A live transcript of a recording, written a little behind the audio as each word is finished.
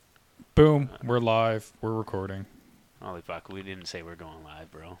Boom. We're live. We're recording. Holy fuck, we didn't say we're going live,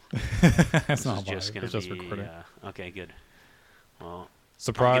 bro. It's not live. Just gonna it's just be, recording. okay, good. Well,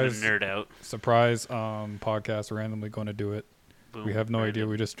 Surprise. I'm gonna nerd out. Surprise podcast. Randomly going to do it. Boom, We have no idea. random.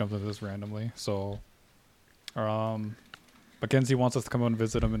 We just jumped into this randomly. So, Mackenzie wants us to come out and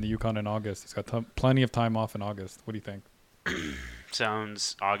visit him in the Yukon in August. He's got plenty of time off in August. What do you think?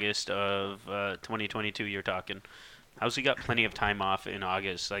 Sounds August of 2022 you're talking. How's he got plenty of time off in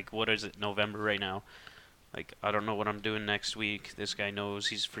August? Like, what is it, November right now? Like, I don't know what I'm doing next week. This guy knows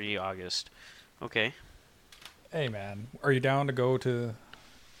he's free August. Okay. Hey, man. Are you down to go to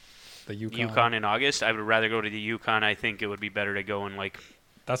the Yukon? Yukon in August? I would rather go to the Yukon. I think it would be better to go in, like,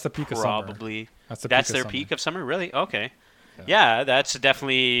 That's the peak of summer. probably. That's Their peak of summer? Really? Okay. Yeah. Yeah, that's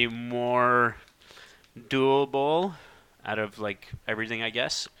definitely more doable out of like everything, I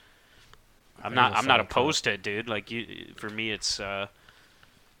guess. I'm not opposed to it, dude. Like for me it's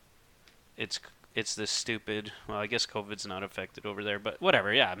this stupid, well, I guess COVID's not affected over there, but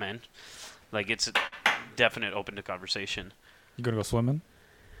whatever, yeah, man. Like it's a definite open to conversation. You gonna go swimming?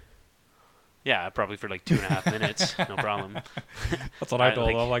 Yeah, probably for like 2.5 minutes, no problem. That's what I told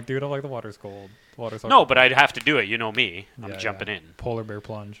him. I'm like, dude, I'm like, the water's cold. The water's No, but I'd have to do it, you know me. I'm Yeah, jumping yeah. in. Polar bear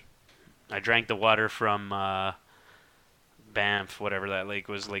plunge. I drank the water from Banff, whatever that lake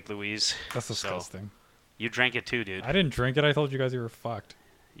was, Lake Louise. That's disgusting. You drank it too, dude. I didn't drink it. I told you guys you were fucked.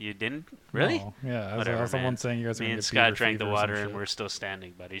 You didn't? Really? No. Yeah. Whatever, Someone man. saying you guys are Me gonna and get Scott beaver drank the fever or some water and shit. we're still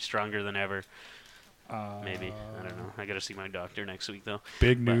standing, buddy. Stronger than ever. Maybe. I don't know. I gotta see my doctor next week, though.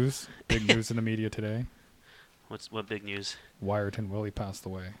 Big But- news. Big news in the media today. What big news? Wyerton Willie passed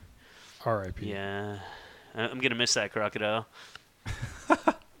away. R.I.P. Yeah. I'm gonna miss that crocodile.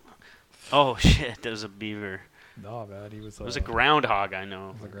 Oh, shit. That was a beaver. No, man. He was. It was a groundhog, I know.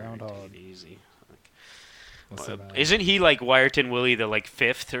 It was a groundhog. Take it easy. Listen, man. Isn't he like Wyerton Willie the like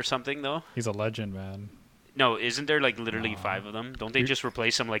 5th or something, though? He's a legend, man. No, isn't there like literally No. 5 of them? Don't they He- just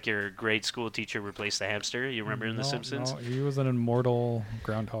replace him like your grade school teacher replaced the hamster? You remember in The Simpsons? No, he was an immortal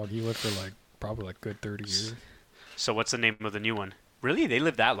groundhog. He lived for like probably like good 30 years. So what's the name of the new one? Really? They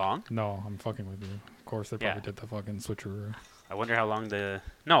lived that long? No, I'm fucking with you. Of course, they probably Yeah. did the fucking switcheroo. I wonder how long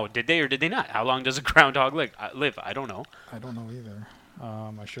No, did they or did they not? How long does a groundhog live? I don't know. I don't know either.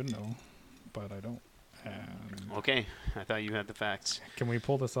 I should know, but I don't. And Okay, I thought you had the facts. can we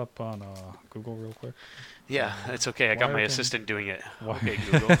pull this up on Google real quick? Yeah, it's okay. I got my Wyerton- assistant doing it. Wy- Okay,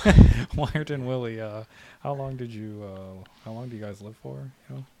 Google. Wyerton Willie, how long do you guys live for?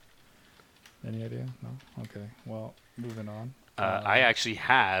 You know? Any idea? No? Okay. Well, moving on. I actually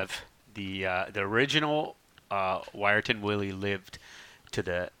have the original Wyerton Willie lived to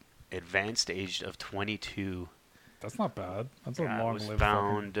the advanced age of 22. That's not bad. That's a long was lived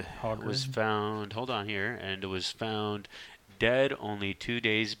found hogger. was found. Hold on here, and it was found dead only 2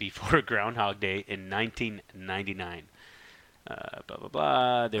 days before Groundhog Day in 1999. Blah blah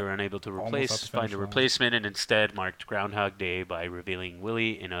blah. They were unable to Almost find at the finish a line. replacement, and instead marked Groundhog Day by revealing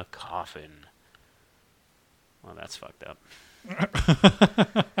Willie in a coffin. Well, that's fucked up.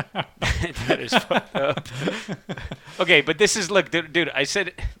 That is fucked up. Okay, but this is look, dude. I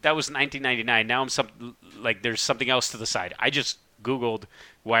said that was 1999. Now there's something else to the side. I just Googled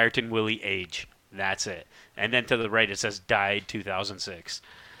Wyerton Willie age. That's it. And then to the right it says died 2006.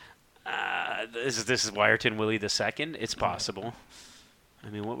 This is Wyerton Willie the second. It's possible. I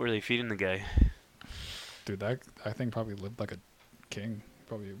mean, what were they feeding the guy? Dude, that I think probably lived like a king.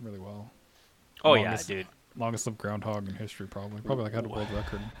 Probably really well. Oh Longest- yeah, dude. Longest lived groundhog in history, probably. Probably like had a world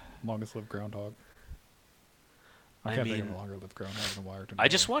record. Longest lived groundhog. I I can't think of mean, a longer lived groundhog than Wyerton. I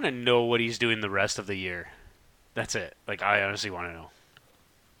just want to know what he's doing the rest of the year. That's it. Like, I honestly want to know.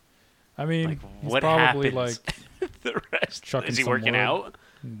 I mean, Like, he's what probably happens like the rest? chucking Is he some working wood. out?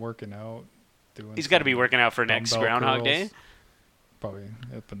 working out, doing. He's got to some be working out for next dumbbell Groundhog curls. Day. Probably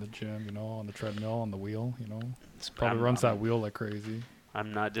up in the gym, you know, on the treadmill, on the wheel, you know. It's Probably I'm- runs I'm- that wheel like crazy.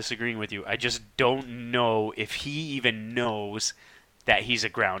 I'm not disagreeing with you. I just don't know if he even knows that he's a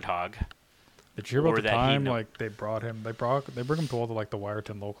groundhog. Did you hear Or about the that he time know- like they bring him to all the like the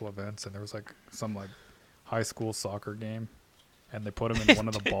Wyerton local events, and there was like some like high school soccer game, and they put him in one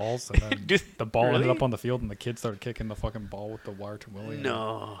of the balls, and then Dude, the ball ended really? up on the field, and the kid started kicking the fucking ball with the Wyerton Willie. in it.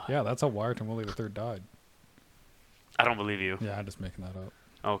 No, Yeah, that's how Wyerton Willie the third died. I don't believe you. Yeah, I'm just making that up.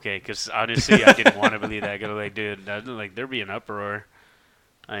 Okay, because honestly, I didn't want to believe that. I go like, dude, there'd be an uproar.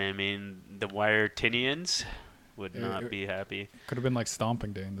 I mean, the Wyertinians, would not be happy. Could have been like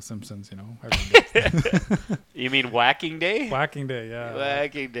Stomping Day in The Simpsons, you know. Everyone You mean Whacking Day? Whacking Day, yeah.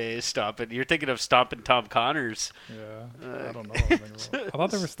 Whacking Day is stomping. You're thinking of stomping Tom Connors. Yeah, I don't know. What I'm thinking about. I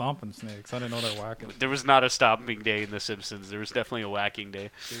thought they were stomping snakes. I didn't know they're whacking. There was not a stomping day in The Simpsons. There was definitely a whacking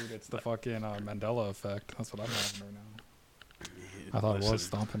day. Dude, it's the fucking Mandela effect. That's what I'm having right now. I thought it was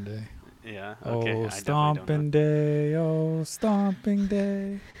Stomping Day. Yeah. Okay. Oh, Stomping Day. Oh, Stomping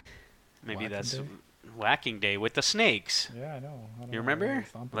Day. Maybe Whacking that's Day? Whacking Day with the snakes. Yeah, I know. You remember?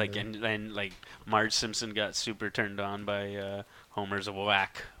 Stomping Like Day. and like Marge Simpson got super turned on by Homer's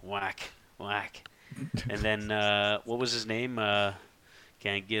whack, whack, whack. And then what was his name?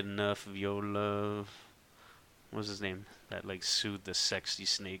 Can't get enough of your love. What was his name? That like soothed the sexy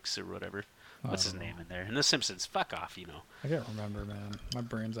snakes or whatever. What's his name in there? In The Simpsons. Fuck off, you know. I can't remember, man. My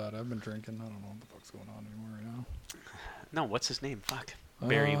brain's out. I've been drinking. I don't know what the fuck's going on anymore right now. No, what's his name? Fuck.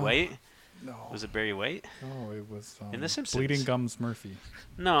 Barry White? No. Was it Barry White? No, it was In The Simpsons. Bleeding Gums Murphy.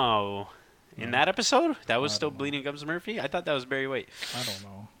 No. In that episode? That was I still don't know. Bleeding Gums Murphy? I thought that was Barry White. I don't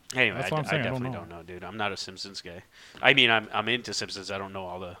know. Anyway, That's I, what I'm saying, I I don't definitely know. don't know, dude. I'm not a Simpsons guy. I mean, I'm into Simpsons. I don't know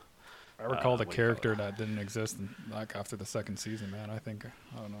all the... I recall the what do you call character it? that didn't exist like after the second season, man. I think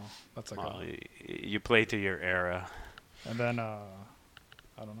I don't know. That's like Well, you play to your era. and then I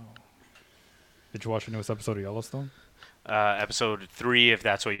don't know. Did you watch the newest episode of Yellowstone? Episode 3, if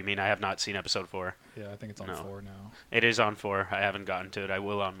that's what you mean. I have not seen episode 4. Yeah, I think it's on No. 4 now. It is on 4. I haven't gotten to it. I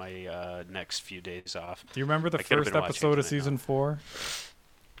will on my next few days off. Do you remember the I could've first been watching episode of tonight, season 4?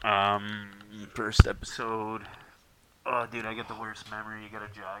 First episode. Oh, dude, I get the worst memory. You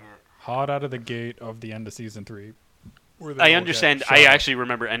gotta jog it. Hot out of the gate of the end of season 3. where they I all get understand. shot I up. actually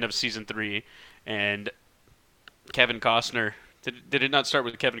remember end of season 3, and Kevin Costner. Did it not start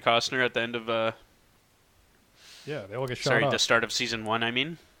with Kevin Costner at the end of? Yeah, they all get shot Sorry, up. the start of season 1. I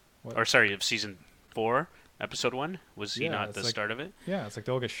mean, What? or sorry, of season 4, episode 1. Was he Yeah, not it's the like- start of it? Yeah, it's like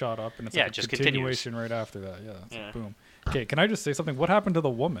they all get shot up, and it's Yeah, like a it just continues. continuation right after that. Yeah, it's Yeah. like boom. Okay, can I just say something? What happened to the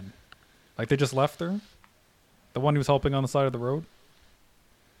woman? Like they just left her? The one who was helping on the side of the road?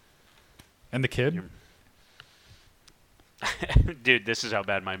 And the kid? You're- Dude, this is how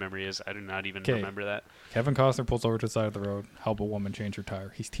bad my memory is. I do not even 'Kay. remember that. Kevin Costner pulls over to the side of the road, help a woman change her tire.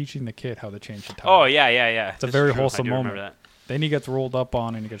 He's teaching the kid how to change the tire. Oh yeah, yeah, yeah. It's a This very is true. wholesome I do moment. remember that. Then he gets rolled up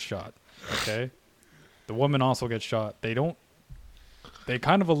on and he gets shot. Okay? The woman also gets shot. They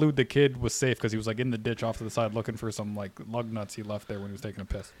kind of allude the kid was safe because he was like in the ditch off to the side looking for some like lug nuts he left there when he was taking a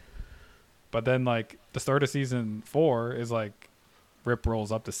piss. But then like the start of season 4 is like Rip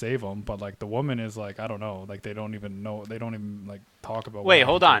rolls up to save him, but like the woman is like, I don't know, like they don't even like talk about. Wait, what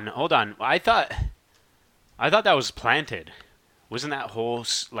hold happened. on. I thought that was planted. Wasn't that whole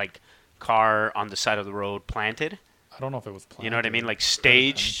like car on the side of the road planted? I don't know if it was planned. You know what I mean, like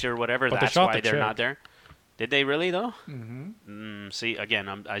staged or whatever. But they That's shot why the they're not chick. there. Did they really though? Mm-hmm. See,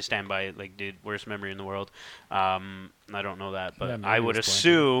 again, I stand by it. Like, dude, worst memory in the world. I don't know that, but Yeah, maybe I it would was planted.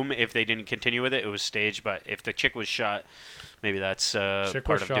 assume if they didn't continue with it, it was staged. But if the chick was shot, maybe that's Chick part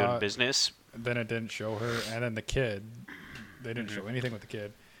was of doing shot. business. Then it didn't show her, and then the kid, they didn't Mm-hmm. show anything with the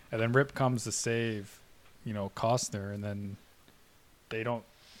kid, and then Rip comes to save, Costner, and then they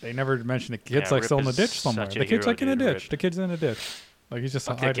never mention the kid's Yeah, like Rip still in the is ditch somewhere. such a The kid's hero, like in a dude, ditch. Rip. The kid's in a ditch. Like he's just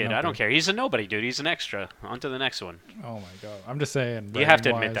Fuck the hiding kid. out I don't there. care. He's a nobody, dude. He's an extra. On to the next one. Oh my god! I'm just saying. You have to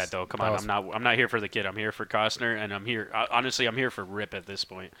admit writing-wise, that though. Come that on, was I'm not here for the kid. I'm here for Costner, and I'm here. Honestly, I'm here for Rip at this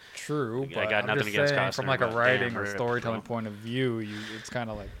point. true. I But got I'm nothing just against saying, Costner, from like a but writing damn, or Rip, storytelling bro. point of view, it's kind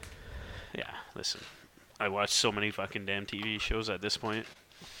of like Yeah, listen. I watch so many fucking damn TV shows at this point,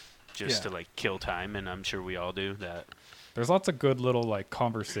 just Yeah. to like kill time, and I'm sure we all do that. there's lots of good little like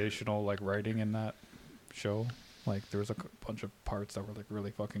conversational like writing in that show. Like there was a bunch of parts that were like really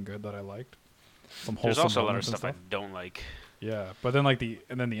fucking good that I liked. Some There's wholesome also a lot of moments and stuff I don't like. Yeah, but then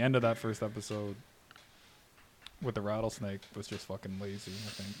the end of that first episode with the rattlesnake was just fucking lazy. I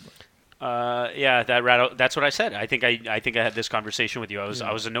think. But Yeah, that rattle. That's what I said. I think I had this conversation with you. I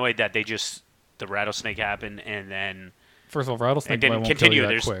Yeah. was annoyed that the rattlesnake happened, and then first of all, rattlesnake It didn't won't continue. kill you that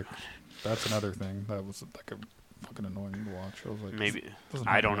There's- quick. That's another thing that was like a fucking annoying to watch. I was like, maybe this doesn't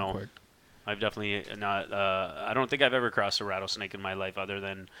I happen don't that know. quick. I've definitely not. I don't think I've ever crossed a rattlesnake in my life, other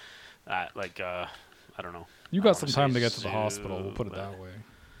than I don't know. You I got don't some wanna time say to get to the zoo, hospital. We'll put it but- that way.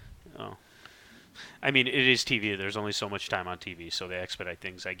 Oh. I mean, it is TV. There's only so much time on TV, so they expedite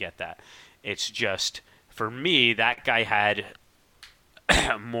things. I get that. It's just, for me, that guy had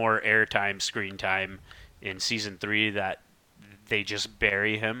more airtime, screen time in season 3 that they just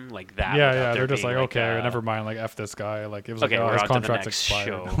bury him like that. Yeah, without yeah. there They're just being, like, okay, a- never mind. Like, F this guy. Like, it was Okay, like, oh, we're his on to the contract's next expired.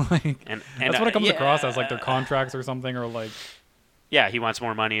 show. Like, And that's what it comes yeah, across as, like their contracts or something, or like yeah, he wants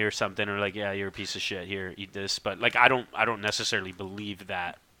more money or something, or like, yeah, you're a piece of shit. Here, eat this. But like, I don't necessarily believe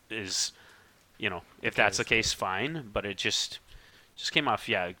that is, if that's the case, fine. But it just came off,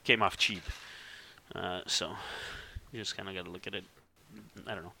 it came off cheap. So you just kind of got to look at it.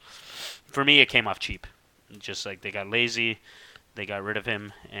 I don't know. For me, it came off cheap. Just like they got lazy, they got rid of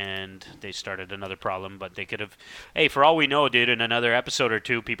him, and they started another problem. But they could have. Hey, for all we know, dude, in another episode or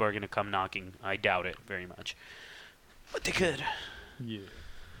two, people are gonna come knocking. I doubt it very much, but they could. Yeah.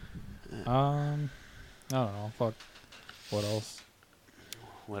 I don't know. Fuck. What else?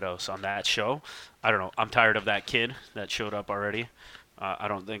 What else on that show? I don't know. I'm tired of that kid that showed up already. I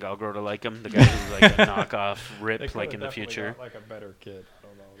don't think I'll grow to like him. The guy who's like a knockoff Rip, like in the future. Like a better kid. I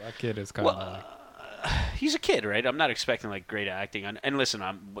don't know. That kid is kind of. He's a kid, right? I'm not expecting like great acting. And listen,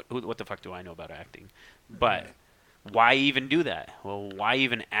 what the fuck do I know about acting? But why even do that? Well, why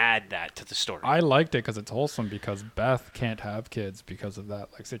even add that to the story? I liked it because it's wholesome. Because Beth can't have kids because of that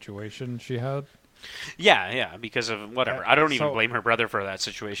like situation she had. Yeah, because of whatever. I don't even blame her brother for that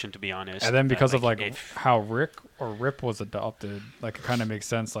situation, to be honest. And then because of how Rip was adopted, like it kind of makes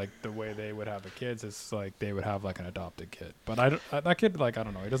sense. Like the way they would have the kids is like they would have like an adopted kid. But that kid, like I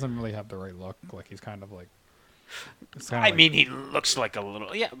don't know, he doesn't really have the right look. Like he's kind of like. I mean, he looks like a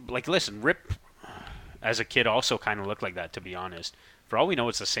little Like listen, Rip, as a kid, also kind of looked like that. To be honest, for all we know,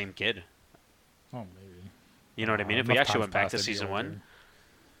 it's the same kid. Oh, maybe. You know what I mean? If we actually went back to season 1.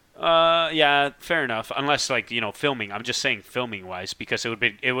 Yeah, fair enough. Unless filming. I'm just saying filming wise, because it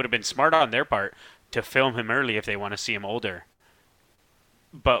would have been smart on their part to film him early if they want to see him older.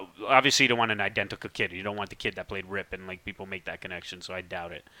 But obviously you don't want an identical kid. You don't want the kid that played Rip, and like people make that connection, so I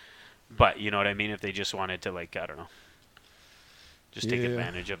doubt it. But you know what I mean? If they just wanted to I don't know. Just take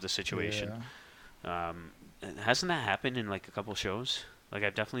advantage of the situation. Yeah. Hasn't that happened in like a couple shows? Like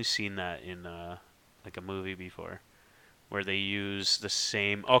I've definitely seen that in like a movie before, where they use the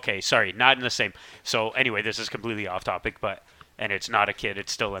same. Okay, sorry, not in the same. So anyway, this is completely off topic, and it's not a kid;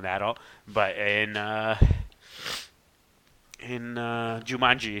 it's still an adult. But in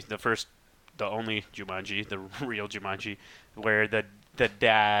Jumanji, the only Jumanji, the real Jumanji, where the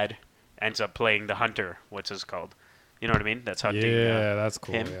dad ends up playing the hunter. What's his called? You know what I mean? That's hunting. Yeah, that's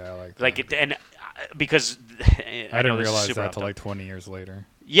cool. Him. Yeah, I like that. Like it, and because I didn't realize that till like 20 years later.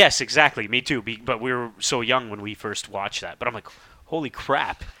 Yes, exactly. Me too. But we were so young when we first watched that. But I'm like, holy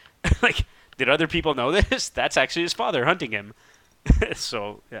crap! Like, did other people know this? That's actually his father hunting him.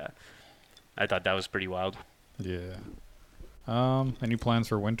 So yeah, I thought that was pretty wild. Yeah. Any plans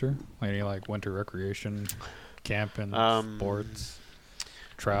for winter? Any like winter recreation, camping, sports,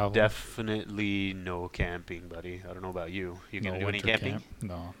 travel? Definitely no camping, buddy. I don't know about you. You gonna do any camping? Camp?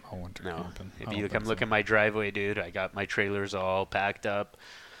 No winter camping. If you come look at my driveway, dude, I got my trailers all packed up.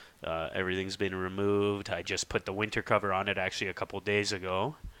 Everything's been removed. I just put the winter cover on it actually a couple days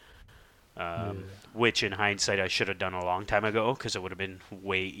ago. Which in hindsight I should have done a long time ago because it would have been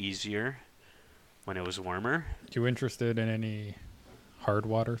way easier when it was warmer. You interested in any hard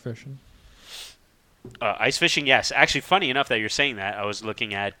water fishing? Ice fishing, yes. Actually, funny enough that you're saying that. I was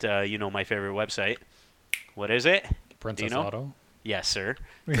looking at, my favorite website. What is it? Princess Auto? Yes, sir.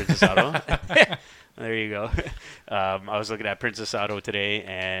 Princess Auto. There you go. I was looking at Princess Auto today,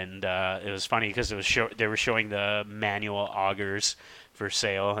 and it was funny because they were showing the manual augers for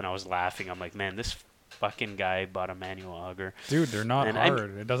sale, and I was laughing. I'm like, man, this fucking guy bought a manual auger. Dude, they're not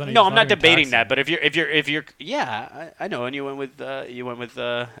hard. It doesn't. No, I'm not debating that. But if you're, yeah, I know. And you went with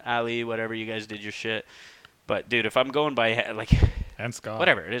Ali, whatever you guys did your shit. But dude, if I'm going by and Scott,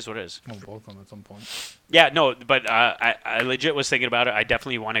 whatever it is, what it is. Well, both of them at some point. Yeah, no, but I legit was thinking about it. I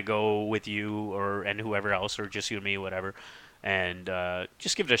definitely want to go with you and whoever else, or just you and me, whatever, and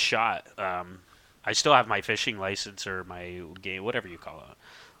just give it a shot. I still have my fishing license or my game, whatever you call it.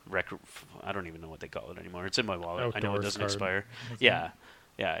 I don't even know what they call it anymore. It's in my wallet. Outdoors I know it doesn't card. expire. Yeah.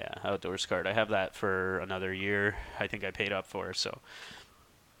 Outdoors card. I have that for another year. I think I paid up for, so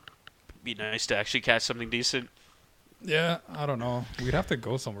it'd be nice to actually catch something decent. Yeah, I don't know. We'd have to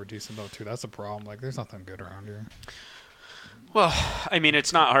go somewhere decent though too. That's a problem. Like, there's nothing good around here. Well, I mean,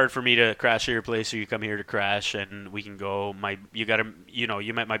 it's not hard for me to crash at your place, or you come here to crash, and we can go.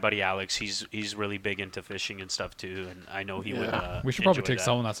 You met my buddy Alex. He's really big into fishing and stuff too, and I know he would. We should probably take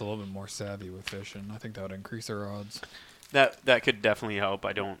someone that's a little bit more savvy with fishing. I think that would increase our odds. That could definitely help.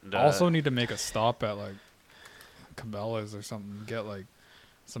 I don't. Also need to make a stop at like Cabela's or something. Get like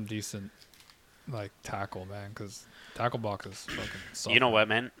some decent like tackle, man, because tackle boxes fucking suck. You know what,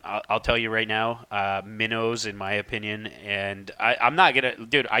 man? I'll tell you right now, minnows, in my opinion, and I'm not gonna,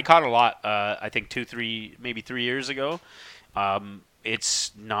 dude. I caught a lot. I think 2, 3, maybe 3 years ago.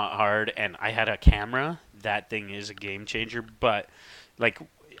 it's not hard. And I had a camera. That thing is a game changer. But like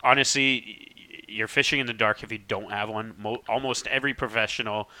honestly, you're fishing in the dark if you don't have one. Almost every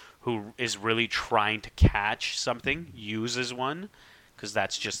professional who is really trying to catch something uses one, because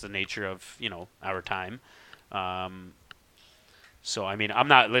that's just the nature of our time. Um, so I mean, I'm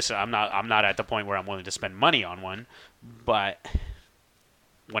not at the point where I'm willing to spend money on one, but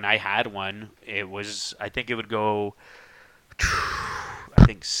when I had one, I think it would go, I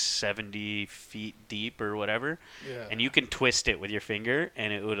think 70 feet deep or whatever, Yeah. and you can twist it with your finger,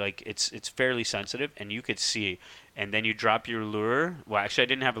 and it would it's fairly sensitive, and you could see. And then you drop your lure. Well, actually, I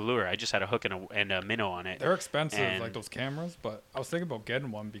didn't have a lure. I just had a hook and a minnow on it. They're expensive, And like those cameras, but I was thinking about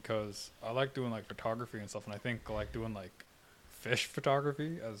getting one because I like doing like photography and stuff, and I think like doing like fish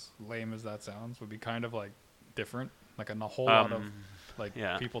photography, as lame as that sounds, would be kind of like different. Like a whole lot of like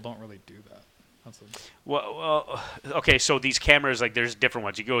people don't really do that. Well, okay. So these cameras, like, there's different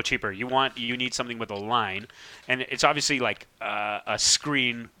ones. You go cheaper. You need something with a line, and it's obviously like a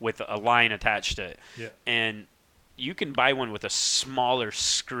screen with a line attached to it. Yeah. And you can buy one with a smaller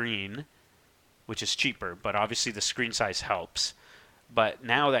screen, which is cheaper, but obviously the screen size helps. But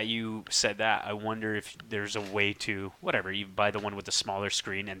now that you said that, I wonder if there's a way to, whatever, you buy the one with the smaller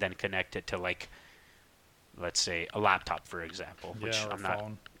screen and then connect it to, like, let's say a laptop, for example, which or I'm not,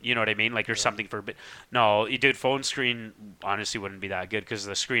 phone. you know what I mean? Like, there's something for, but no, you did phone screen honestly wouldn't be that good, because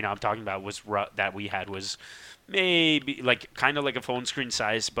the screen I'm talking about that we had was maybe like kind of like a phone screen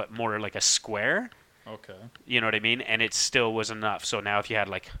size, but more like a square. Okay. You know what I mean? And it still was enough. So now if you had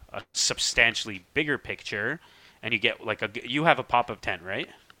like a substantially bigger picture, and you get like you have a pop-up tent, right?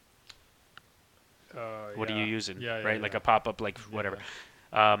 What are you using? Yeah, right? yeah. Like a pop-up, like whatever.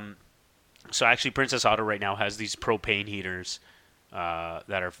 So actually, Princess Auto right now has these propane heaters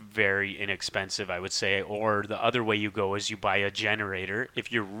that are very inexpensive, I would say. Or the other way you go is you buy a generator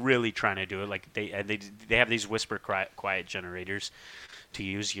if you're really trying to do it. Like they have these whisper quiet generators to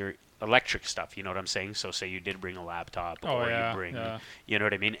use your electric stuff. You know what I'm saying? So say you did bring a laptop, you bring, you know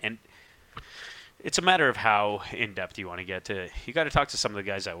what I mean? And it's a matter of how in depth you want to get to. You got to talk to some of the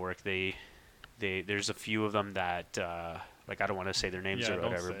guys at work. There's a few of them that. Like, I don't want to say their names or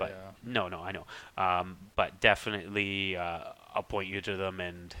whatever, but no, I know. But definitely, I'll point you to them,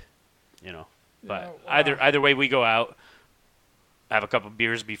 and But either way, we go out, have a couple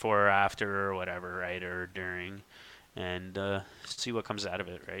beers before or after or whatever, right, or during, and see what comes out of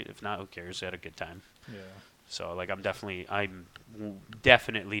it, right? If not, who cares? We had a good time. Yeah. So like, I'm definitely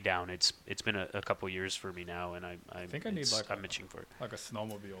down. It's been a couple years for me now, and I think I need I'm itching for it. Like a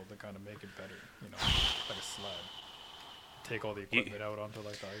snowmobile to kind of make it better, like a sled. Take all the equipment out onto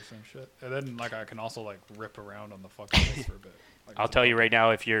like the ice and shit, and then like I can also like rip around on the fucking ice for a bit. Like, I'll tell you right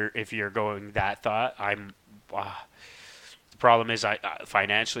now, if you're going that thought, the problem is I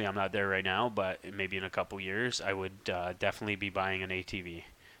financially I'm not there right now, but maybe in a couple years I would definitely be buying an ATV,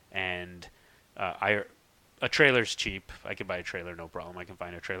 and a trailer's cheap. I could buy a trailer, no problem. I can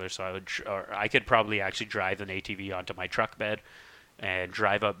find a trailer, so I could probably actually drive an ATV onto my truck bed and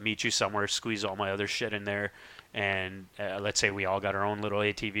drive up, meet you somewhere, squeeze all my other shit in there. And let's say we all got our own little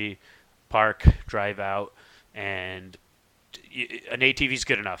ATV, park, drive out, and an ATV is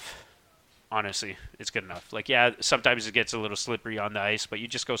good enough. Honestly, it's good enough. Like, yeah, sometimes it gets a little slippery on the ice, but you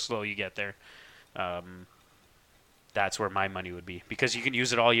just go slow, you get there. That's where my money would be, because you can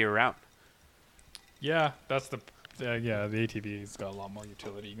use it all year round. Yeah, that's the ATV's got a lot more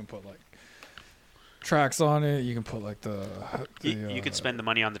utility. You can put like tracks on it. You can put like you can spend the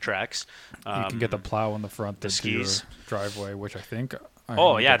money on the tracks. You can get the plow on the front, the skis, driveway, which I think.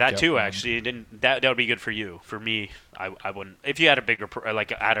 That too. Actually, that would be good for you. For me, I wouldn't. If you had a bigger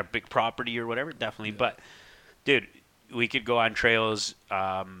had a big property or whatever, definitely. Yeah. But dude, we could go on trails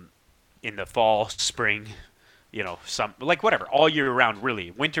in the fall, spring, some like whatever, all year round. Really,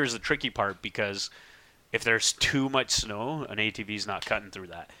 winter is the tricky part, because if there's too much snow, an ATV is not cutting through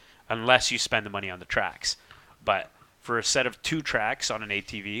that. Unless you spend the money on the tracks. But for a set of 2 tracks on an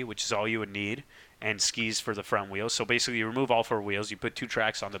ATV, which is all you would need, and skis for the front wheels. So basically you remove all 4 wheels, you put 2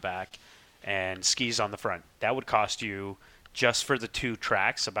 tracks on the back, and skis on the front. That would cost you, just for the 2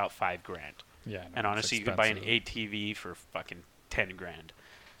 tracks, about $5,000. Yeah. No, and honestly, you could buy an ATV for fucking $10,000.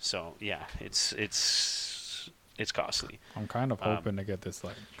 So yeah, it's costly. I'm kind of hoping to get this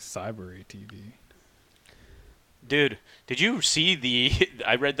like cyber ATV. Dude, did you see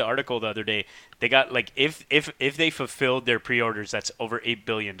I read the article the other day. They got like, if they fulfilled their pre-orders, that's over $8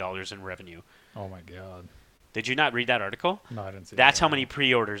 billion in revenue. Oh my god. Did you not read that article? No, I didn't see that. That's how many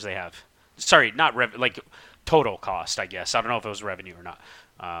pre-orders they have. Sorry, not like total cost, I guess. I don't know if it was revenue or not.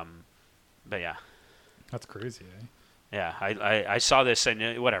 But yeah. That's crazy, eh? Yeah, I saw this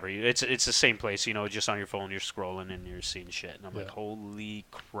and whatever. It's the same place, just on your phone you're scrolling and you're seeing shit, and I'm like, holy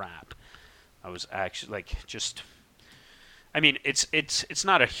crap! I was actually like, just. I mean, it's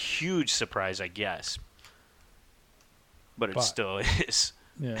not a huge surprise, I guess, but it still is.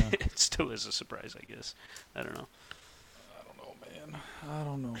 Yeah, it still is a surprise, I guess. I don't know. I don't know, man. I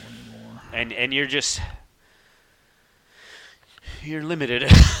don't know anymore. And you're limited.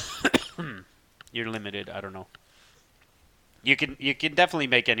 You're limited. I don't know. You can definitely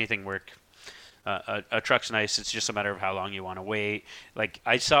make anything work. A truck's nice. It's just a matter of how long you want to wait. Like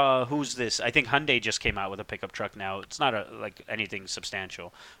I saw, who's this? I think Hyundai just came out with a pickup truck now. It's not like anything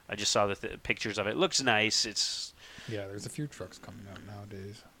substantial. I just saw the pictures of it. Looks nice. It's there's a few trucks coming out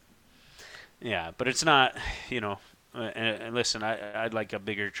nowadays. Yeah, but it's not. And listen, I'd like a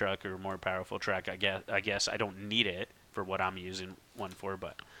bigger truck or a more powerful truck. I guess I don't need it for what I'm using one for,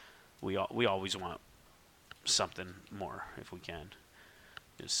 but we always want something more if we can.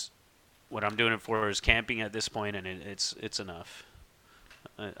 Just what I'm doing it for is camping at this point, and it's enough.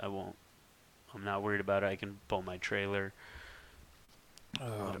 I won't. I'm not worried about it. I can pull my trailer.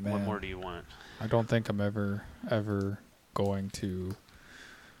 What more do you want? I don't think I'm ever going to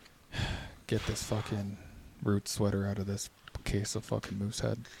get this fucking root sweater out of this case of fucking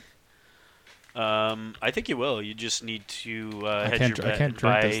Moosehead. I think you will. You just need to I can't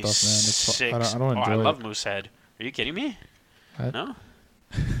drink this stuff, man. I don't enjoy it. I love Moosehead. Are you kidding me? What? No.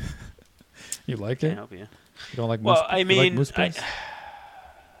 You like Can't it? help you. You don't like Well, moose? I mean, moose piss?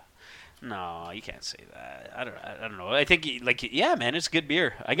 No, you can't say that. I don't know. I think yeah, man, it's good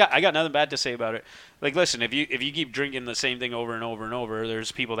beer. I got nothing bad to say about it. Like, listen, if you keep drinking the same thing over and over and over,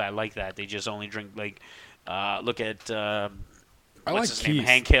 there's people that like that. They just only drink look at what's his name?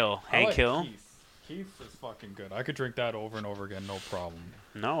 Hank Hill. Hank Hill. Keith's is fucking good. I could drink that over and over again, no problem.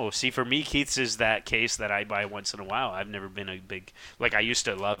 No, see, for me, Keith's is that case that I buy once in a while. I've never been a big I used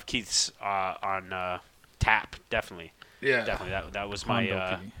to love Keith's on tap. Definitely. Yeah. Definitely. That was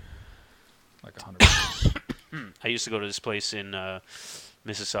my. Like 100%. I used to go to this place in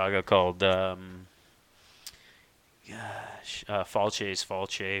Mississauga called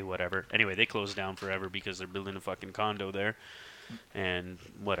Falche, whatever. Anyway, they closed down forever because they're building a fucking condo there, and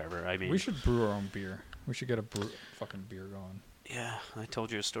whatever. I mean, we should brew our own beer. We should get a fucking beer going. Yeah, I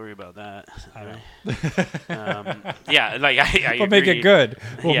told you a story about that. I know. Yeah, like I we'll make it good.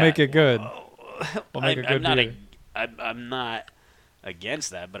 We'll make it good. We'll make a good beer. I'm not against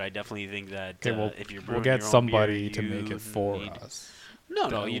that, but I definitely think that if you're brewing we'll get your own somebody beer, to make it for us.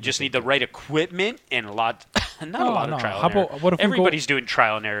 No, you just need the right equipment and a lot of trial How and error. what if everybody's doing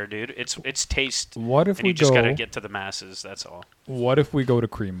trial and error, dude? It's taste. What if and you just gotta get to the masses, that's all. What if we go to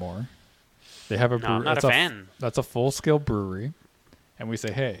Creedmoor? They have a brewery. I'm not a fan. That's a full-scale brewery. And we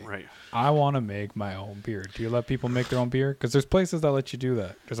say, hey, right. I want to make my own beer. Do you let people make their own beer? Because there's places that let you do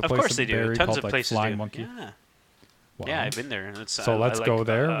that. There's a place in Barrie called Flying Monkey. Yeah. Wow. Yeah, I've been there. So let's go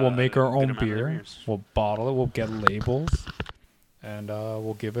there. We'll make our own beer. We'll bottle it. We'll get labels. And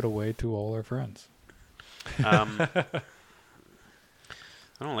we'll give it away to all our friends. I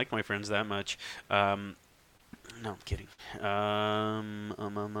don't like my friends that much. No, I'm kidding. I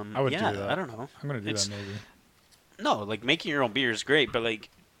would do that. I don't know. I'm going to do that maybe. No, like making your own beer is great, but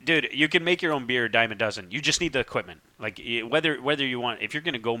like, dude, you can make your own beer a dime a dozen. You just need the equipment. Like, whether you want, if you're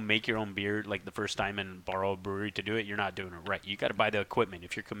gonna go make your own beer like the first time and borrow a brewery to do it, you're not doing it right. You got to buy the equipment.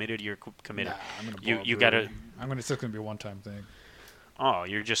 If you're committed, you're committed. Nah, I'm gonna borrow you gotta. It's just gonna be a one-time thing. Oh,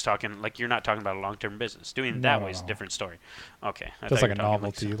 you're just talking like you're not talking about a long-term business. Doing it that way is a different story. Okay, just like a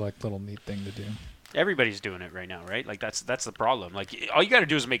novelty, like little neat thing to do. Everybody's doing it right now, right? Like that's the problem. Like all you got to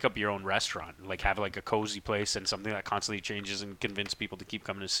do is make up your own restaurant, like have like a cozy place and something that constantly changes and convince people to keep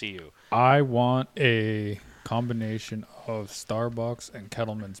coming to see you. I want a combination of Starbucks and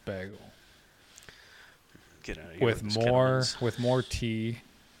Kettleman's Bagel. Get out of here with more tea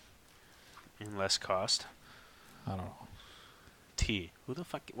and less cost. I don't know. Tea. Who the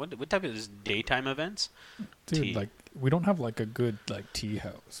fuck? What type of daytime events? Dude, tea. Like we don't have like a good like tea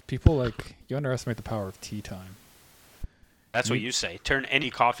house. People you underestimate the power of tea time. That's what you say. Turn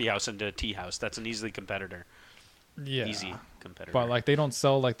any coffee house into a tea house. That's an easy competitor. Yeah. Easy competitor. But like they don't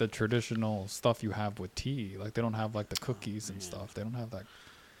sell like the traditional stuff you have with tea. Like they don't have like the cookies and stuff. They don't have that.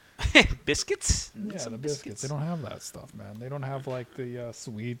 Biscuits? Yeah, the biscuits. They don't have that stuff, man. They don't have like the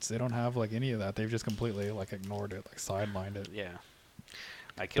sweets. They don't have like any of that. They've just completely like ignored it, like sidelined it. Yeah.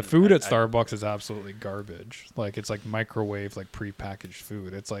 The food at Starbucks is absolutely garbage. Like it's like microwave, like prepackaged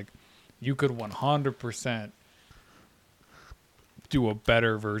food. It's like you could 100% do a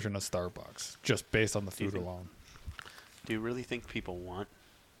better version of Starbucks just based on the food alone. Do you really think people want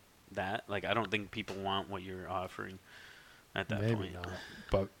that. Like, I don't think people want what you're offering at that Maybe point. not,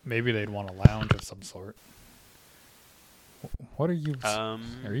 but maybe they'd want a lounge of some sort. What are you? Are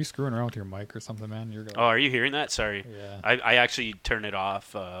you screwing around with your mic or something, man? You're gonna. Oh, are you hearing that? Sorry. Yeah. I actually turn it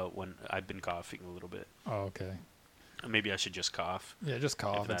off when I've been coughing a little bit. Oh, okay. Maybe I should just cough. Yeah, just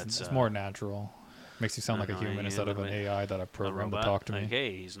cough. It's that's, more natural. Makes you sound like a human annoying instead of an bit. AI that I A programmed to robot? talk to me. Like,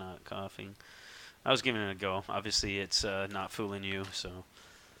 hey, he's not coughing. I was giving it a go. Obviously, it's not fooling you, so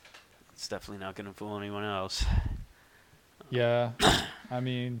it's definitely not going to fool anyone else. Yeah, I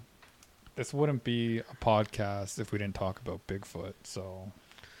mean, this wouldn't be a podcast if we didn't talk about Bigfoot. So,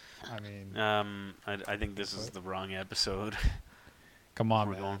 I mean, I think this is the wrong episode. come on,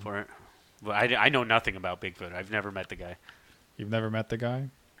 We're man. going for it. But I know nothing about Bigfoot. I've never met the guy. You've never met the guy?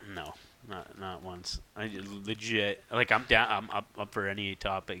 No, not once. I legit, like, I'm down. I'm up for any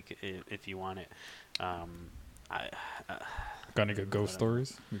topic if you want it. Got any good ghost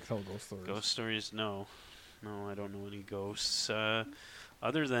stories? We can tell ghost stories. Ghost stories? No, I don't know any ghosts.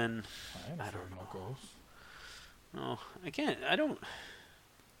 Other than I don't know ghosts. no, I can't. I don't.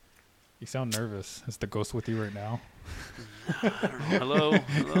 You sound nervous. Is the ghost with you right now? I don't know.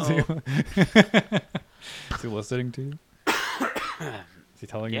 Hello. Is he listening to you? Is he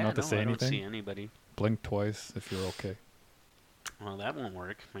telling you not to say I anything? don't see anybody. Blink twice if you're okay. Well, that won't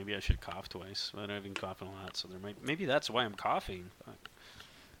work. Maybe I should cough twice, but I've been coughing a lot, so maybe that's why I'm coughing. Fuck.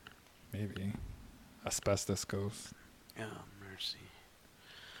 Maybe. Asbestos ghost. Oh, mercy.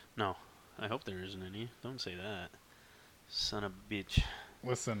 No, I hope there isn't any. Don't say that. Son of a bitch.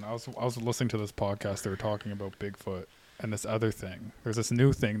 Listen, I was listening to this podcast. They were talking about Bigfoot and this other thing. There's this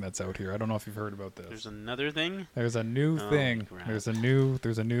new thing that's out here. I don't know if you've heard about this. There's another thing? There's a new thing. Crap. There's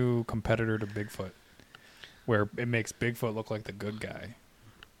a new competitor to Bigfoot, where it makes Bigfoot look like the good guy.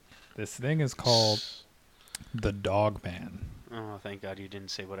 This thing is called the Dog Man. Oh, thank God you didn't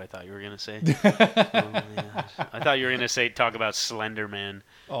say what I thought you were going to say. Oh, man. I thought you were going to talk about Slender Man.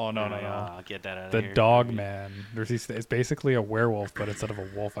 Oh no. Get that out of The here. Dog Man. It's basically a werewolf, but instead of a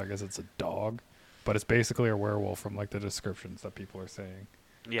wolf, I guess it's a dog. But it's basically a werewolf from like the descriptions that people are saying.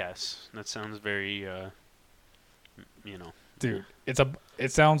 Yes, that sounds very, Dude,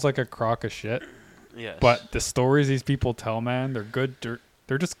 it sounds like a crock of shit. Yes. But the stories these people tell, man, they're good.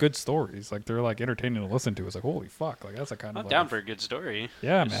 They're just good stories. Like they're like entertaining to listen to. It's like holy fuck, like that's a kind I'm of down for a good story.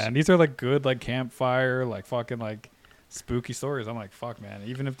 Yeah, man. These are like good, like campfire, like fucking like spooky stories. I'm like, fuck, man.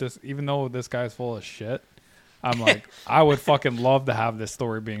 Even though this guy's full of shit, I'm like, I would fucking love to have this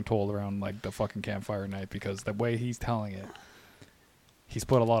story being told around like the fucking campfire night because the way he's telling it, he's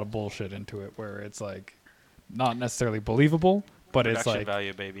put a lot of bullshit into it where it's like not necessarily believable, but it's Production like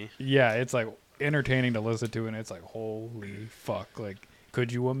value, baby. Yeah, it's like entertaining to listen to, and it's like holy fuck, like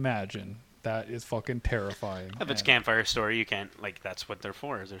could you imagine? That is fucking terrifying. If it's campfire story, you can't, like, that's what they're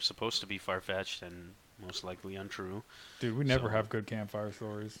for. They're supposed to be far-fetched and most likely untrue. Dude, we never have good campfire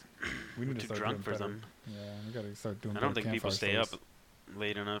stories. We need to too start drunk doing for better. them. Yeah, we gotta start doing. I don't think people stay stories. up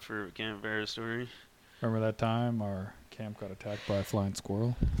late enough for a campfire story. Remember that time our camp got attacked by a flying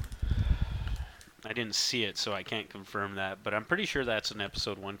squirrel? I didn't see it, so I can't confirm that. But I'm pretty sure that's an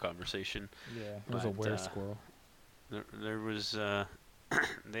episode 1 conversation. Yeah, it was a were squirrel. There was.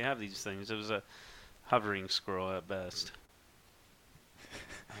 They have these things. It was a hovering squirrel at best.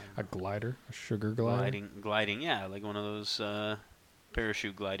 A glider, a sugar glider. Gliding. Yeah, like one of those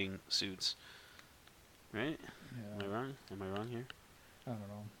parachute gliding suits. Right? Yeah. Am I wrong here? I don't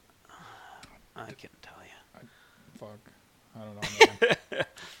know. I can't tell you. Fuck. I don't know, man.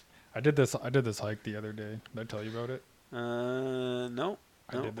 I did this hike the other day. Did I tell you about it? No.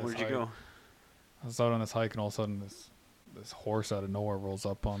 Where'd you go? I was out on this hike and all of a sudden this horse out of nowhere rolls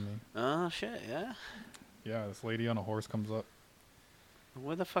up on me. Oh shit, yeah. Yeah, this lady on a horse comes up.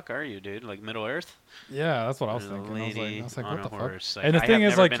 Where the fuck are you, dude? Like Middle Earth? Yeah, that's what I was There's a thinking. I was like, on what a the horse. fuck? Like, And the I thing have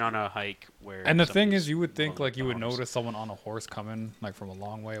is, never like, been on a hike where. and the thing somebody's is, you would think pulling like you up would on a horse. notice someone on a horse coming like from a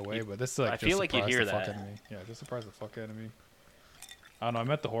long way away, but this is like I just feel like you surprised hear the fuck that. out of me. Yeah, just surprised the fuck out of me. I don't know. I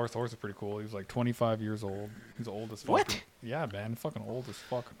met the horse. The horse is pretty cool. He was like 25 years old. He's old as fuck. What? Yeah, man, fucking old as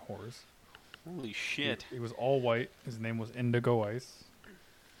fucking horse. Holy shit. He was all white. His name was Indigo Ice.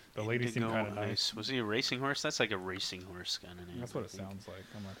 The lady seemed kind of nice. Was he a racing horse? That's like a racing horse kind of name. That's what it sounds like.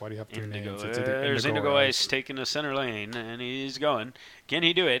 I'm like, why do you have two Indigo. names? It's either There's Indigo or Ice taking the center lane, and he's going. Can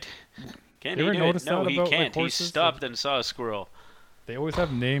he do it? Can You he ever do it? notice No, that he about, like, can't. He horses? stopped and saw a squirrel. They always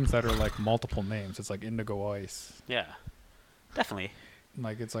have names that are like multiple names. It's like Indigo Ice. Yeah, definitely.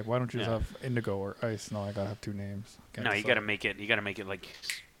 Like it's like, why don't you just Yeah. have Indigo or Ice? No, I gotta have two names. Can't No, you decide. gotta make it. You gotta make it like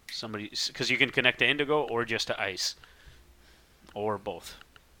somebody, because you can connect to Indigo or just to Ice, or both.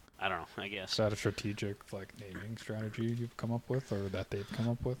 I don't know. I guess. Is that a strategic like naming strategy you've come up with, or that they've come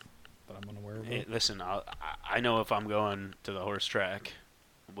up with? that I'm unaware of. Listen, I know if I'm going to the horse track,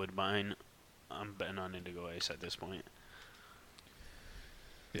 Woodbine, I'm betting on Indigo Ice at this point.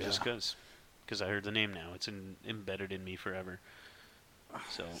 Yeah. Just because I heard the name now. It's embedded in me forever.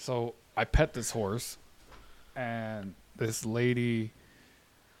 So I pet this horse, and this lady.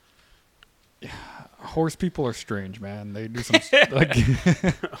 Horse people are strange, man. They do some like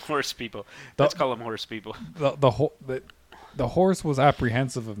horse people. Let's call them horse people. The horse was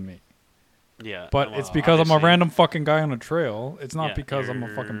apprehensive of me. Yeah, but it's because I'm a random fucking guy on a trail. It's not because I'm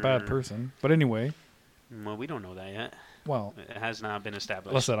a fucking bad you're- person. But anyway, Well, we don't know that yet. well, It has not been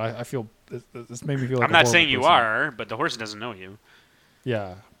established. listen, I feel this made me feel like I'm a not horrible saying you person. are, but the horse doesn't know you.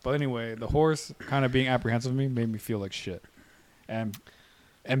 Yeah, but anyway, the horse kind of being apprehensive of me made me feel like shit, and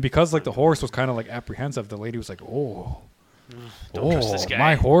because like the horse was kind of like apprehensive, the lady was like, "Oh, Don't trust this guy.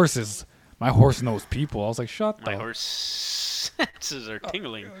 my horse knows people." I was like, "Shut My the horse senses are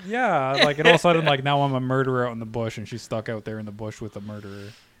tingling. Yeah, like and all of a sudden, like now I'm a murderer out in the bush, and she's stuck out there in the bush with a murderer,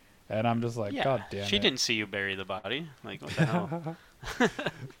 and I'm just like, Yeah, God damn she it. didn't see you bury the body. Like, what the hell?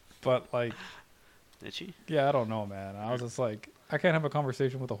 But like, Did she? yeah, I don't know, man. I was just like, I can't have a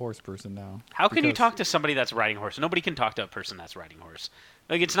conversation with a horse person now. How can you because talk to somebody that's riding a horse? Nobody can talk to a person that's riding a horse.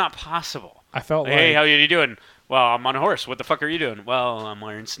 Like, it's not possible. I felt Like, hey, like, how you doing? Well, I'm on a horse. What the fuck are you doing? Well, I'm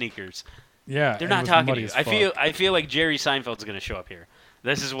wearing sneakers. yeah, They're and it not was talking to muddy you. as I fuck. feel like Jerry Seinfeld's gonna show up here.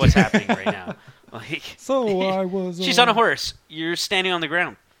 This is what's happening right now. Like, So I was. she's on a horse. You're standing on the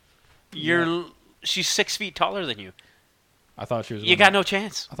ground. She's 6 feet taller than you. I thought she was. You got no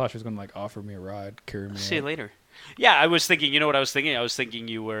chance. I thought she was gonna like offer me a ride, carry me. See you out. later. Yeah, I was thinking. You know what I was thinking? I was thinking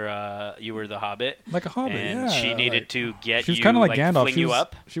you were the Hobbit. Like a hobbit, and yeah. she needed like, to get she was you, kind of like like Gandalf. fling She you was,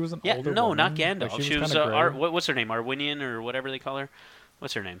 up. She was an Yeah, older no, woman. not Gandalf. Like, she was kinda gray. what's her name? Arwinian or whatever they call her.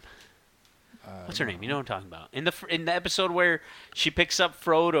 What's her name? What's her name? You know what I'm talking about. In the episode where she picks up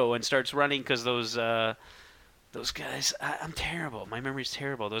Frodo and starts running because those guys. I'm terrible. My memory's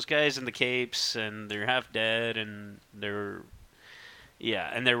terrible. Those guys in the capes and they're half dead and they're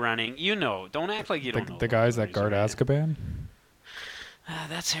running. You know, don't act like you don't know. The guys that guard Azkaban.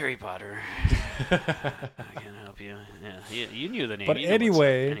 That's Harry Potter. I can help you. Yeah, you knew the name. But You know what's up.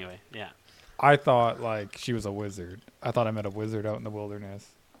 anyway- anyway, yeah. I thought like she was a wizard. I thought I met a wizard out in the wilderness,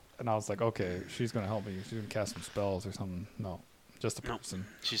 and I was like, okay, she's gonna help me. She's gonna cast some spells or something. No, just a No. person.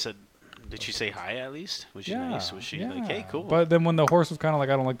 She said, did she say hi at least? Was she Yeah, nice? Was she yeah. like, hey, cool? But then when the horse was kind of like,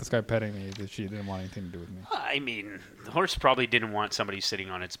 I don't like this guy petting me, that she didn't want anything to do with me. I mean, the horse probably didn't want somebody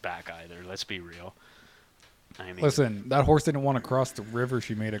sitting on its back either. Let's be real. I mean, Listen, that horse didn't want to cross the river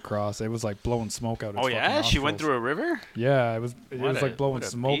she made it cross. It was like blowing smoke out its oh yeah, she went nostrils. through a river. Yeah, it was What like blowing what a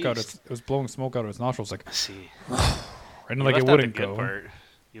smoke out beast. it was blowing smoke out of its nostrils like Let's see. and You like left it out wouldn't the good go. part.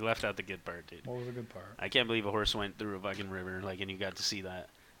 You left out the good part, dude. What was the good part? I can't believe a horse went through a fucking river, like, and you got to see that.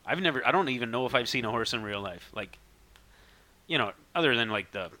 I don't even know if I've seen a horse in real life, like, you know, other than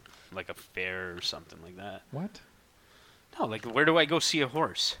like a fair or something like that. What? No, like, where do I go see a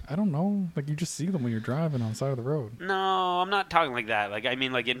horse? I don't know. Like you just see them when you're driving on the side of the road. No, I'm not talking like that. Like, I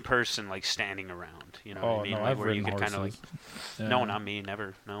mean, like in person, like standing around. You know what I mean? no, Like, I've where you ridden could kind of like. horses. Yeah. No, not me.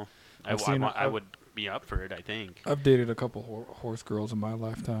 Never. No. I I've- would be up for it. I think. I've dated a couple horse girls in my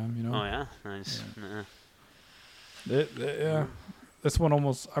lifetime. You know. Oh yeah, nice. Yeah. This one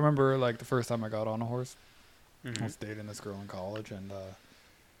almost. I remember like the first time I got on a horse. Mhm. I was dating this girl in college, and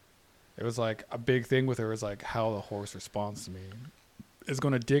it was like a big thing with her is like how the horse responds to me is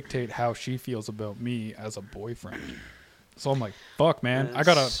going to dictate how she feels about me as a boyfriend. So I'm like, fuck, man, I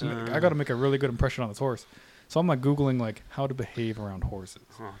gotta make a really good impression on this horse. So I'm like Googling like how to behave around horses.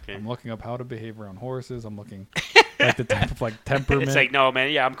 Okay. I'm looking up how to behave around horses. I'm looking like the type of like temperament. It's like, no,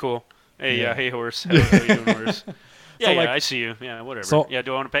 man. Yeah, I'm cool. Hey, Yeah. hey, horse. How you doing, horse? Yeah, like- I see you. Yeah, whatever. So- yeah,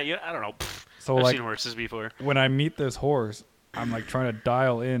 do I want to pet you? I don't know. So I've like seen horses before. when I meet this horse, I'm like trying to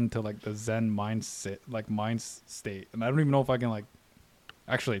dial into like the Zen mindset, like mind state, and I don't even know if I can like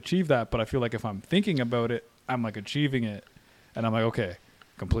actually achieve that. But I feel like if I'm thinking about it, I'm like achieving it, and I'm like, okay,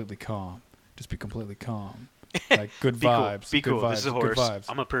 completely calm, just be completely calm, like good Be vibes, cool. Be good cool. vibes, This is a good horse. vibes.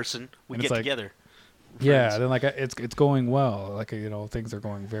 I'm a person. We And get it's like- together. Yeah, Friends. then like it's going well, like you know things are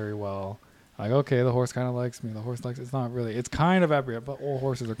going very well. Like okay, the horse kind of likes me. The horse likes. It's not really. It's kind of apprehensive, but all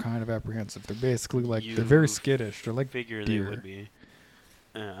horses are kind of apprehensive. They're basically like they're very You skittish. They're like Figure deer. they would be.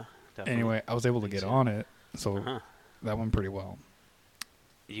 Yeah. Definitely. Anyway, I was able to Think get so. on it, so Uh-huh. that went pretty well.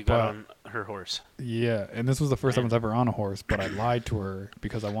 You got But- on her horse. Yeah, and this was the first time I Man. was ever on a horse, but I lied to her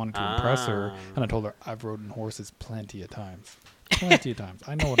because I wanted to impress her, Ah. and I told her I've ridden horses plenty of times. Plenty of times.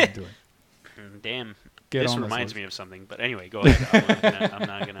 I know what I'm doing. Damn. Get This on reminds horse. me of something. But anyway, go ahead. I'm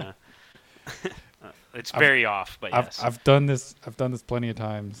not gonna. It's very off, but yes. I've done this plenty of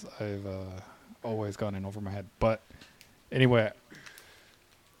times. I've always gone in over my head. But anyway,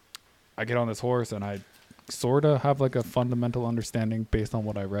 I get on this horse and I sort of have like a fundamental understanding based on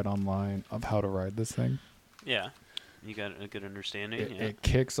what I read online of how to ride this thing. Yeah. You got a good understanding. It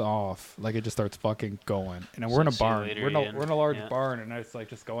kicks off, like it just starts fucking going. And we're in a barn. We're in a large barn, and it's like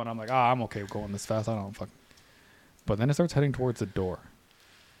just going. I'm like, I'm okay going this fast. I don't fuck. But then it starts heading towards the door.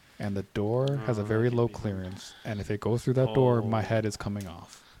 And the door has a very low clearance. And if it goes through that door, my head is coming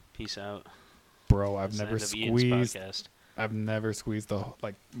off. Peace out. Bro, I've never squeezed the you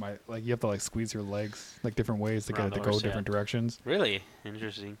have to like squeeze your legs like different ways to get it to go different directions. Really?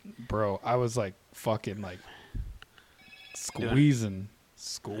 Interesting. Bro, I was like fucking like squeezing.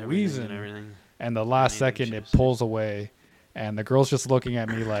 Everything. And the last second it pulls away and the girl's just looking at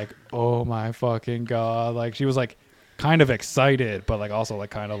me like, oh my fucking God. Like she was like kind of excited, but like also like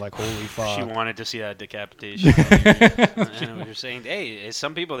kind of like holy fuck. She wanted to see that decapitation. I know what you're saying. Hey,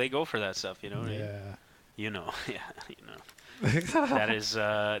 some people they go for that stuff, you know. Yeah. You know. That is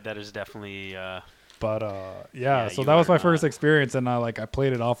definitely. So that was my first experience, and I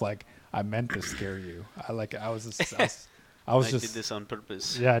played it off like I meant to scare you. I was just. I did this on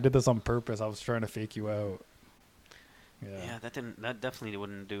purpose. Yeah, I did this on purpose. I was trying to fake you out. Yeah, that definitely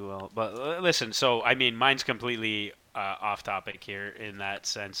wouldn't do well. But listen, so I mean, mine's completely off topic here in that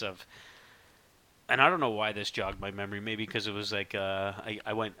sense of, and I don't know why this jogged my memory. Maybe because it was like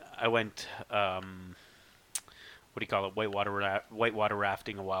I went what do you call it, whitewater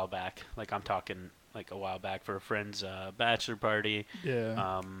rafting a while back. Like I'm talking like a while back for a friend's bachelor party.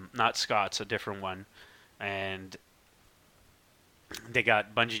 Yeah. Not Scott's, a different one, and they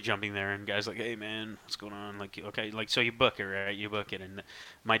got bungee jumping there, and guys like, hey man, what's going on? Like, okay, like so you book it, right? You book it, and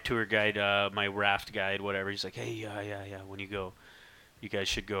my tour guide, my raft guide, whatever, he's like, hey, yeah, when you go, you guys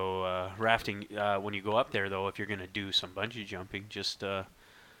should go rafting. When you go up there, though, if you're gonna do some bungee jumping, just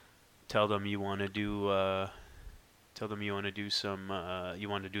tell them you want to do the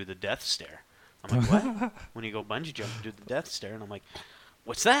death stare. I'm like, what? When you go bungee jumping, do the death stare, and I'm like,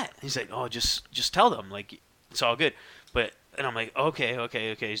 what's that? He's like, oh, just tell them, like, it's all good, but. And I'm like, okay.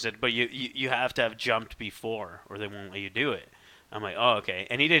 He said, but you have to have jumped before, or they won't let you do it. I'm like, oh, okay.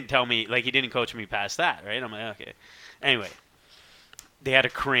 And he didn't tell me, like, he didn't coach me past that, right? I'm like, okay. Anyway, they had a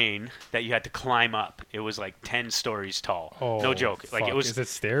crane that you had to climb up. It was like 10 stories tall. Oh, no joke. Fuck. Like it was. Is it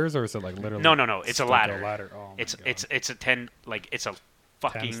stairs or is it like literally? No. It's a ladder. Oh, it's a 10 like it's a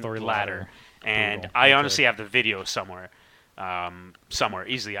fucking 10-story ladder. And Brutal. I honestly have the video somewhere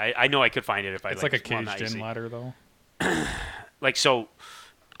easily. I know I could find it if I. It's like a caged-in ladder though. Like, so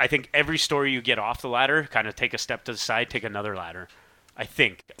I think every story you get off the ladder, kind of take a step to the side, take another ladder. I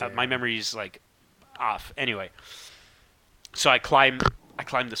think my memory's like off. Anyway, so I climbed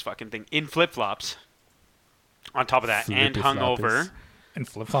this fucking thing in flip flops. On top of that, and hung over. And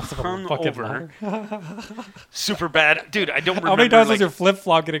flip flops hung over. Super bad, dude. I don't remember. How many times was your flip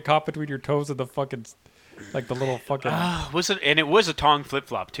flop getting caught between your toes and the fucking? Like the little fucking. It was a tong flip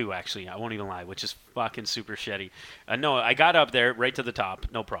flop too. Actually, I won't even lie, which is fucking super shitty. No, I got up there right to the top,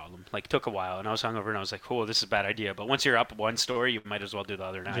 no problem. Like took a while, and I was hungover, and I was like, "Cool, this is a bad idea." But once you're up one story, you might as well do the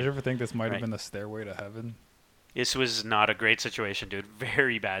other 9. Did you ever think this might have been the stairway to heaven? This was not a great situation, dude.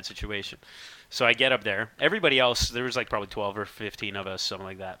 Very bad situation. So I get up there. Everybody else, there was like probably 12 or 15 of us, something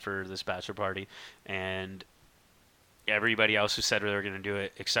like that, for this bachelor party, and everybody else who said they were going to do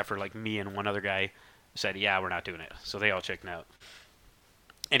it, except for like me and one other guy, said, yeah, we're not doing it. So they all checked out.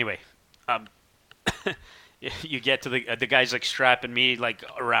 Anyway, you get to the guy's like strapping me like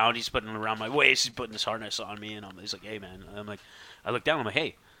around. He's putting it around my waist. He's putting this harness on me, and he's like, hey man. I'm like, I look down. I'm like,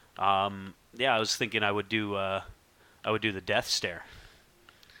 hey, yeah, I was thinking I would do the death stare.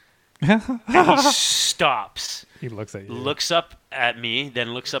 And he stops. He looks at you. Looks up at me,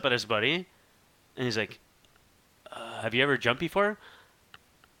 then looks up at his buddy, and he's like, have you ever jumped before?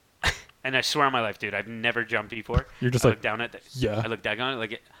 And I swear on my life, dude, I've never jumped before. You're just I like, look down at yeah. I look down on it,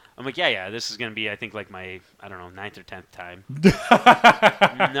 like, I'm like, yeah, this is going to be, I think, like my, I don't know, 9th or 10th time.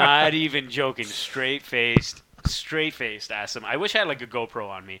 Not even joking. Straight-faced, asked him. I wish I had, like, a GoPro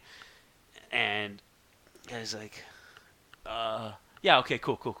on me. And the guy's like, yeah, okay,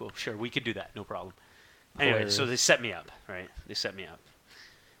 cool. Sure, we could do that. No problem. Anyway, so they set me up, right? They set me up.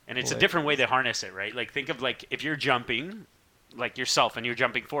 And it's a different way to harness it, right? Like, think of, like, if you're jumping, like, yourself, and you're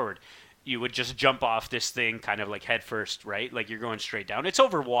jumping forward, you would just jump off this thing kind of like head first, right? Like you're going straight down. It's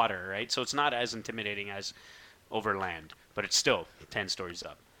over water, right? So it's not as intimidating as over land, but it's still 10 stories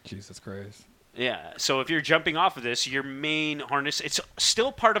up. Jesus Christ. Yeah. So if you're jumping off of this, your main harness, it's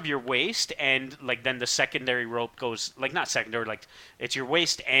still part of your waist, and like then the secondary rope goes like not secondary, like it's your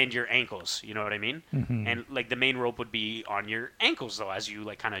waist and your ankles. You know what I mean? Mm-hmm. And like the main rope would be on your ankles though, as you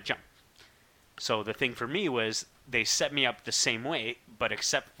like kind of jump. So the thing for me was they set me up the same way, but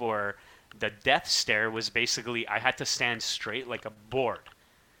except for the death stare was basically I had to stand straight like a board,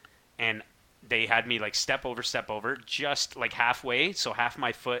 and they had me like step over, just like halfway, so half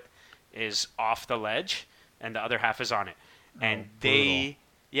my foot is off the ledge and the other half is on it. And brutal.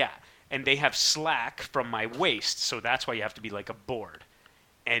 yeah, and they have slack from my waist, so that's why you have to be like a board.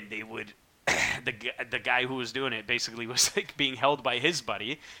 And they would, the guy who was doing it basically was like being held by his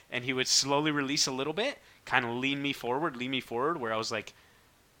buddy, and he would slowly release a little bit, kind of lean me forward, where I was like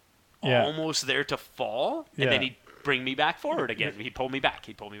Yeah. almost there to fall, and then Yeah. he'd bring me back forward again. He'd pull me back.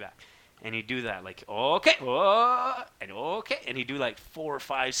 And he'd do that like, okay, oh, and okay. And he'd do like 4,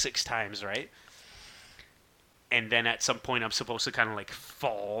 5, 6 times, right? And then at some point I'm supposed to kind of like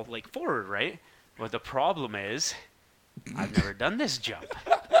fall like forward, right? But the problem is I've never done this jump.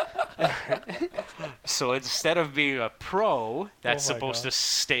 So instead of being a pro that's Oh my supposed God. to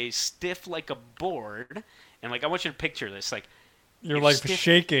stay stiff like a board, and like I want you to picture this, like You're You're like stiff-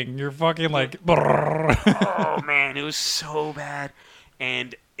 shaking. You're fucking like. brrrr. oh man, it was so bad.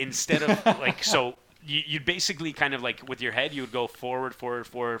 And instead of like, so you'd basically kind of like with your head, you would go forward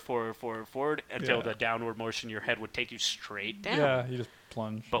until Yeah. the downward motion, your head would take you straight down. Yeah, you just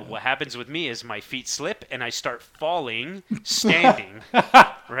plunge. But yeah. what happens with me is my feet slip and I start falling, standing,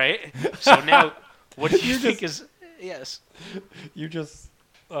 right? So now, what do you think is, yes. You just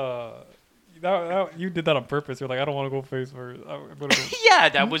you did that on purpose. You're like, I don't want to go face first. I'm gonna go. Yeah,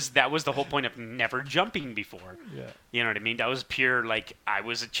 that was the whole point of never jumping before. Yeah. You know what I mean? That was pure, like, I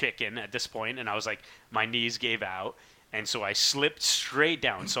was a chicken at this point, and I was like, my knees gave out, and so I slipped straight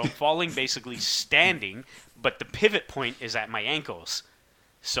down. So I'm falling basically standing, but the pivot point is at my ankles.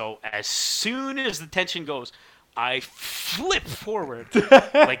 So as soon as the tension goes, I flip forward.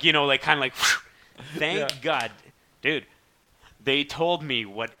 Like, you know, like, kind of like, thank Yeah. God. Dude, they told me,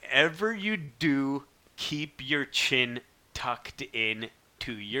 whatever you do, keep your chin tucked in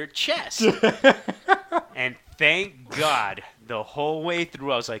to your chest. And thank God, the whole way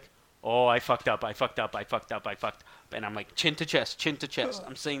through, I was like, oh, I fucked up. And I'm like, chin to chest.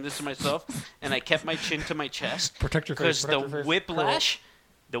 I'm saying this to myself, and I kept my chin to my chest. Protect your face. Because Protect your face.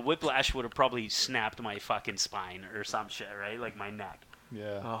 the whiplash would have probably snapped my fucking spine or some shit, right? Like my neck.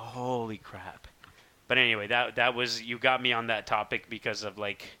 Yeah. Oh, holy crap. But anyway, that was, you got me on that topic because of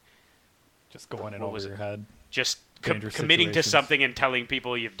like Just going in What over was your it? head. just Dangerous committing to situations. something and telling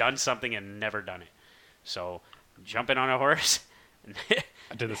people you've done something and never done it. So jumping on a horse.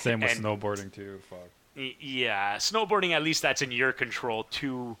 I did the same with And- snowboarding too. Fuck. Yeah, snowboarding, at least that's in your control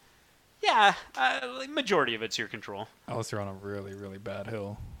too. Yeah, like majority of it's your control. Unless you're on a really, really bad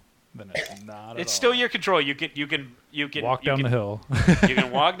hill, then it's not. It's at still all. your control. You can Walk down the hill. You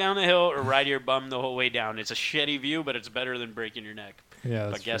can walk down the hill or ride your bum the whole way down. It's a shitty view, but it's better than breaking your neck. Yeah,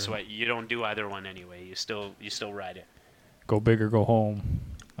 that's But guess true. what? You don't do either one anyway. You still ride it. Go big or go home.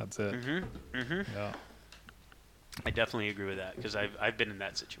 That's it. Yeah. I definitely agree with that because I've been in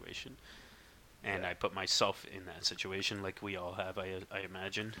that situation, and I put myself in that situation like we all have. I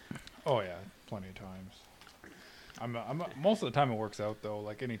imagine. Oh yeah, plenty of times. Most of the time it works out though.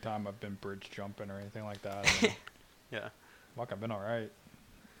 Like any time I've been bridge jumping or anything like that. I mean, Yeah. fuck, I've been all right.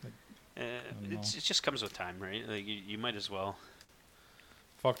 It just comes with time, right? Like you might as well.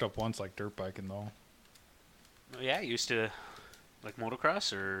 Fucked up once like dirt biking though. Yeah, I used to like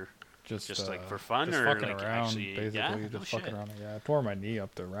motocross or Just like for fun just or fucking like around, actually. basically. Yeah, Just no fucking shit. around. Yeah, I tore my knee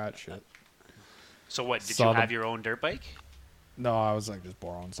up the rat shit. So what? Did Saw you the- have your own dirt bike? No, I was like just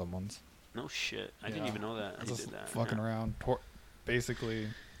borrowing someone's. No shit. I didn't Yeah. even know that. I was You just did that. fucking yeah. around. Basically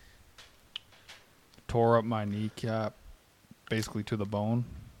tore up my kneecap, basically to the bone.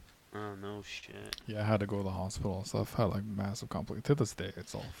 Oh no shit. Yeah, I had to go to the hospital and stuff. Had like massive complications. To this day,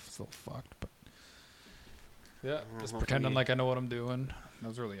 it's all still fucked. But yeah, Well, just hopefully- pretending like I know what I'm doing. I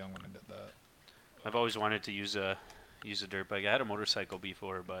was really young when I did that. I've always wanted to use a dirt bike. I had a motorcycle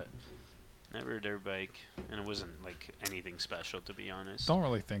before, but never a dirt bike, and it wasn't like anything special to be honest. Don't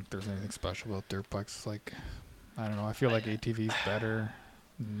really think there's anything special about dirt bikes. It's like, I don't know. I feel like ATV's better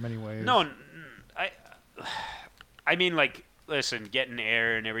in many ways. No, I mean like listen, getting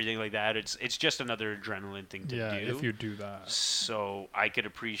air and everything like that. It's just another adrenaline thing to Yeah, do. if you do that. So I could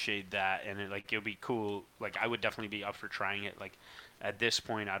appreciate that, and it would be cool. Like I would definitely be up for trying it. Like at this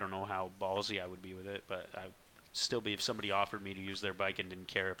point, I don't know how ballsy I would be with it, but I'd still be if somebody offered me to use their bike and didn't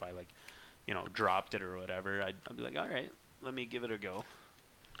care if I like, dropped it or whatever. I'd be like, all right, let me give it a go.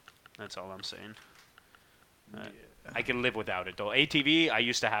 That's all I'm saying. I can live without it though. ATV, I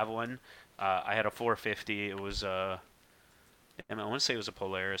used to have one. I had a 450. It was I want to say it was a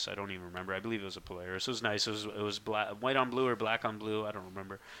Polaris. I don't even remember. I believe it was a Polaris. It was nice. It was black, white on blue or black on blue. I don't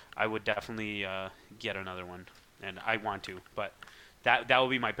remember. I would definitely get another one, and I want to. But that will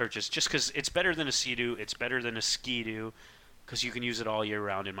be my purchase, just because it's better than a Sea-Doo. It's better than a Ski-Doo, because you can use it all year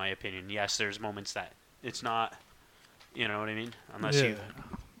round, in my opinion. Yes, there's moments that it's not. You know what I mean? Unless you.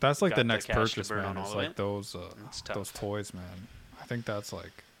 That's like the got next cash to purchase, burn on man. all It's of like it. those It's tough. those toys, man. I think that's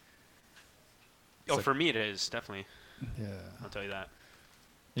like. Oh, like- for me it is definitely. Yeah. I'll tell you that.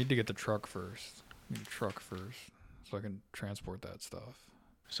 Need to get the truck first. Need a truck first, so I can transport that stuff.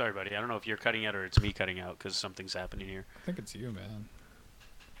 Sorry, buddy. I don't know if you're cutting out or it's me cutting out because something's happening here. I think it's you, man.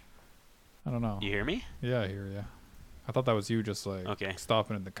 I don't know. You hear me? Yeah, I hear you. I thought that was you, just like Okay.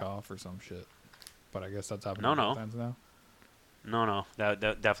 stopping in the cough or some shit. But I guess that's happening No, both no. times now. No. That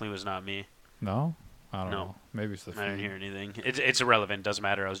definitely was not me. No, I don't No. know. Maybe it's the I didn't feed. hear anything. It's irrelevant. Doesn't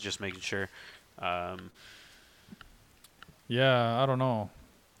matter. I was just making sure. Yeah, I don't know.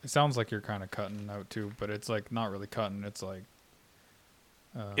 It sounds like you're kind of cutting out too, but it's like not really cutting. It's like.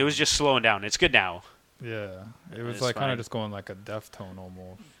 It was just slowing down. It's good now. Yeah, it was It's like kind fine. of just going like a death tone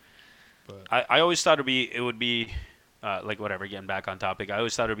almost. But I always thought it would be like whatever. Getting back on topic, I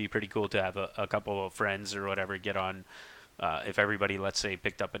always thought it would be pretty cool to have a couple of friends or whatever get on. If everybody, let's say,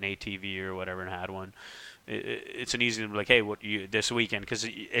 picked up an ATV or whatever and had one, it's an easy to be like, hey, what you this weekend? Because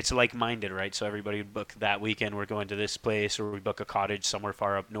it's like-minded, right? So everybody would book that weekend. We're going to this place, or we book a cottage somewhere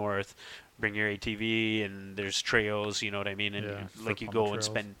far up north. Bring your ATV, and there's trails. You know what I mean? And Yeah, like you on the go and trails.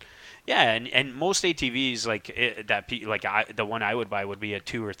 spend. Yeah, and most ATVs like the one I would buy would be a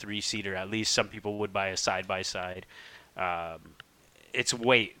 2 or 3 seater at least. Some people would buy a side by side. It's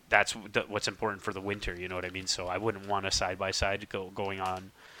weight. That's what's important for the winter. You know what I mean? So I wouldn't want a side by side going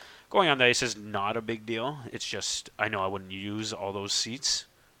on the ice is not a big deal. It's just I know I wouldn't use all those seats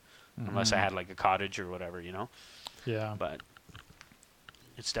unless I had like a cottage or whatever. You know, yeah, but.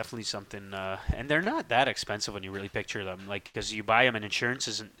 It's definitely something, and they're not that expensive when you really picture them. Like, because you buy them, and insurance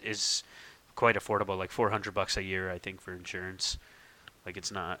is quite affordable, like $400 a year, I think, for insurance. Like,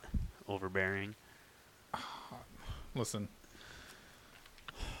 it's not overbearing. listen.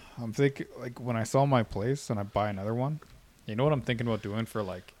 I'm thinking like when I sell my place and I buy another one. You know what I'm thinking about doing for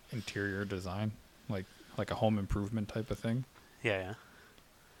like interior design, like a home improvement type of thing. Yeah.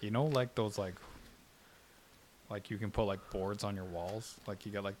 You know, like those like you can put like boards on your walls, like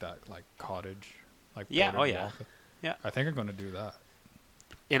you get like that like cottage, like Yeah, boarded oh, yeah. wall. Yeah. I think I'm gonna do that.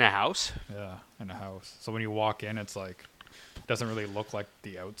 In a house? Yeah, in a house. So when you walk in, it's like it doesn't really look like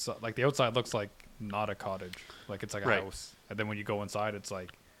the outside. Like the outside looks like not a cottage, like it's like a Right. house. And then when you go inside, it's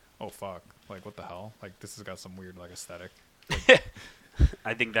like, oh fuck, like what the hell? Like this has got some weird like aesthetic.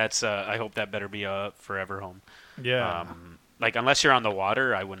 I think that's, I hope that better be a forever home. Yeah. Like, unless you're on the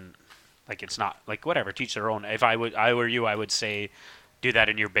water, I wouldn't, like, it's not, like, whatever, teach their own. If I were you, I would say do that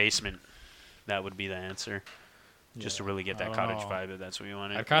in your basement. That would be the answer. Just to Yeah, really get I that don't cottage know. vibe if that's what you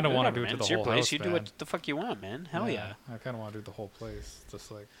want. I kinda wanna do it man. to the It's your whole place. house, You do man. what the fuck you want, man. Hell yeah. I kind of want to do the whole place,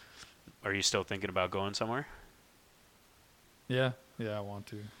 just like. Are you still thinking about going somewhere? Yeah, I want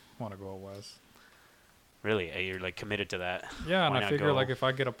to go out west. Really? You're like committed to that? Yeah, and Why I not figure go? like if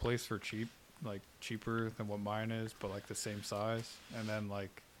I get a place for cheap, like cheaper than what mine is, but like the same size, and then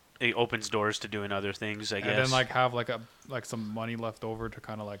like It opens doors to doing other things, I guess. and then like have like some money left over to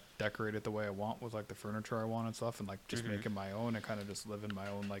kind of like decorate it the way I want with like the furniture I want and stuff, and like just make it my own and kind of just live in my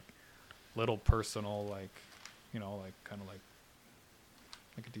own like little personal like, you know, like kind of like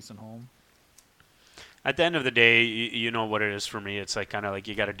a decent home. At the end of the day, you know what it is for me. It's like kind of like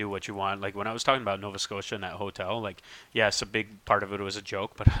you got to do what you want. Like when I was talking about Nova Scotia and that hotel, like yes, a big part of it was a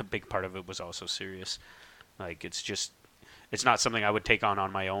joke, but a big part of it was also serious. Like it's not something I would take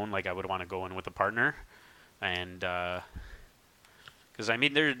on my own. Like I would want to go in with a partner, and because I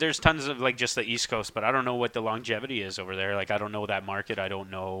mean there's tons of like just the East Coast, but I don't know what the longevity is over there. Like I don't know that market. I don't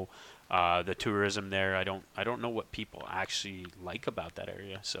know the tourism there. I don't know what people actually like about that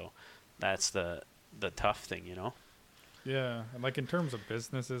area. So that's the tough thing, you know. Yeah, and like in terms of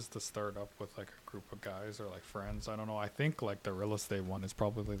businesses to start up with like a group of guys or like friends, I don't know. I think like the real estate one is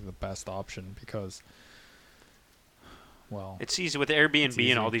probably the best option because, well, It's easy with Airbnb It's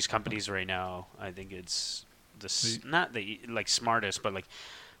and all easy. these companies right now. I think it's not the like smartest, but like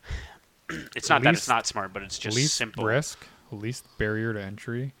it's not that it's Least- not smart, but it's just least simple. risk, least barrier to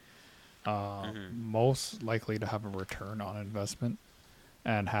entry, most likely to have a return on investment,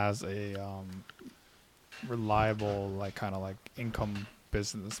 and has a reliable like kind of like income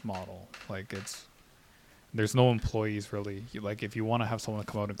business model. Like it's There's no employees really. Like if you want to have someone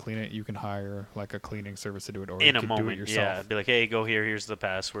come out and clean it, you can hire like a cleaning service to do it, or you In a can do it moment, yourself. yeah. Be like, hey, go here. Here's the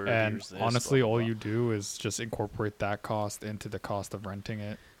password. And Here's this. honestly, blah, blah, all blah. you do is just incorporate that cost into the cost of renting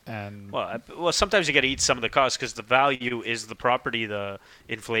it. And Well, sometimes you got to eat some of the cost because the value is the property, the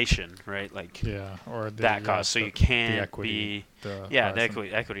inflation, right? Like yeah, or that cost. So you can't the equity, be. the Yeah, the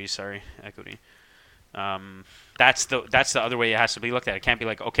RSM. equity. Sorry, equity. That's the other way it has to be looked at. It can't be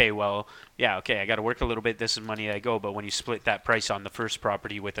like, okay, well, yeah, okay, I got to work a little bit. This is money I go. But when you split that price on the first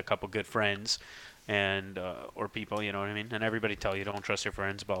property with a couple good friends, and or people, you know what I mean. And everybody tell you don't trust your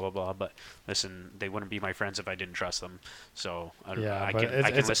friends, blah blah blah. But listen, they wouldn't be my friends if I didn't trust them. So I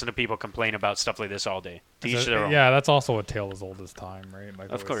can listen to people complain about stuff like this all day. To each their own. Yeah, that's also a tale as old as time, right? Like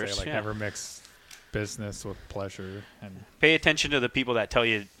Of they always course, say, like yeah. never mix business with pleasure. And Pay attention to the people that tell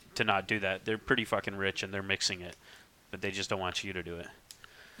you to not do that. They're pretty fucking rich and they're mixing it, but they just don't want you to do it.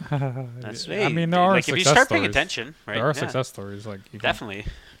 That's I mean, there are like if you start paying attention, right? There are Yeah. success stories, like you can,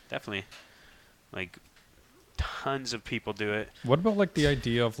 Definitely. Like tons of people do it. What about like the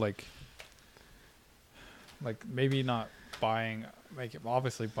idea of like maybe not buying, like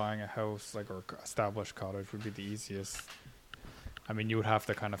obviously buying a house like or established cottage would be the easiest. I mean, you would have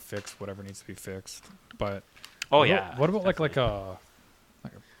to kind of fix whatever needs to be fixed, but Oh yeah. what about definitely.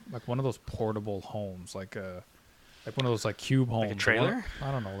 like one of those portable homes, like one of those like cube homes, Like a trailer?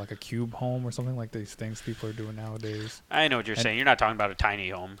 I don't know, like a cube home or something like these things people are doing nowadays. I know what you're saying. You're not talking about a tiny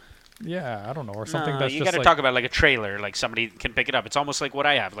home. Yeah, I don't know, or something No, that's you just got to like, talk about like a trailer, like somebody can pick it up. It's almost like what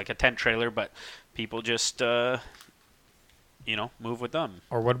I have, like a tent trailer, but people just move with them.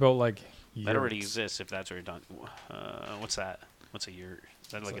 or what about like That already yurts? exists if that's what you're talking. What's that? What's a yurt? Is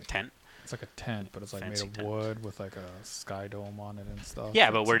that like a like- tent? It's like a tent, but it's like Fancy made of tent. wood with like a sky dome on it and stuff. Yeah,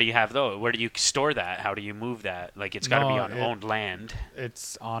 So but it's where do you have those? Where do you store that? How do you move that? Like it's got to be No, on owned land.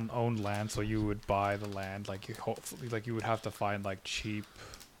 it's on owned land, so you would buy the land. Like you hopefully, like you would have to find like cheap,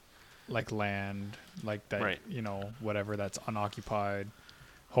 like land, like that. Right. Whatever that's unoccupied.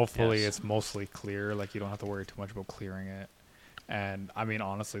 Hopefully, Yes. it's mostly clear. Like you don't have to worry too much about clearing it. And I mean,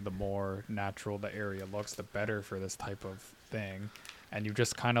 honestly, the more natural the area looks, the better for this type of thing. And you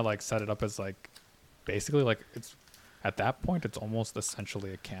just kind of like set it up as like, basically like it's at that point it's almost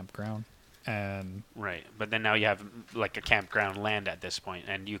essentially a campground. And Right, but then now you have like a campground land at this point,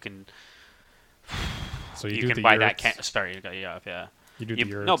 and you can so you do can the buy that. yurts. Sorry, you got you off, yeah. You do You-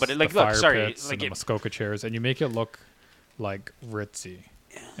 the yurts, no, but the like, look, fire sorry, pits, like and the Muskoka chairs, and you make it look like ritzy,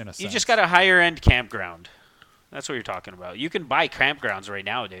 in a You sense. just got a higher end campground. That's what you're talking about. You can buy campgrounds right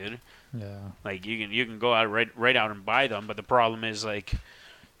now, dude. Yeah. Like you can go out right out and buy them, but the problem is like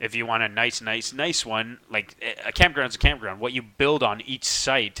if you want a nice one, like a campground's a campground. What you build on each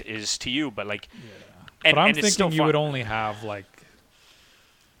site is to you, but like and, But I'm and it's still thinking you fun. would only have like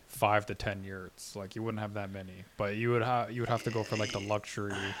 5 to 10 yurts. Like you wouldn't have that many, but you would have to go for like the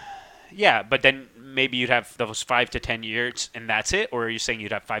luxury. Yeah, but then maybe you'd have those 5 to 10 yurts and that's it, or are you saying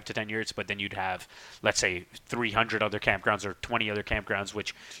you'd have 5 to 10 yurts, but then you'd have, let's say, 300 other campgrounds or 20 other campgrounds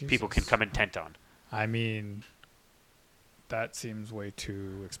which people can Jesus. come and tent on? I mean, that seems way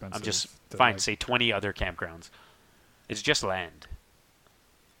too expensive. I'm just to, fine. like- Say 20 other campgrounds. It's just land.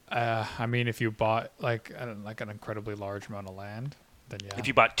 I mean, if you bought like an incredibly large amount of land, then yeah. If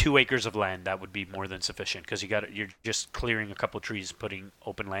you bought 2 acres of land, that would be more than sufficient because you're just clearing a couple trees, putting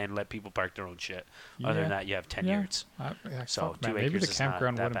open land, let people park their own shit. Other Yeah. than that, you have 10 Yeah. yurts. So, Fuck, man, 2 maybe acres the is not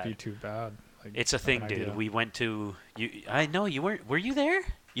campground that wouldn't be bad. too bad. Like, It's a I have thing, an dude. idea. We went to you. I know you weren't. Were you there?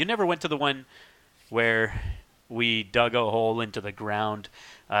 You never went to the one where we dug a hole into the ground.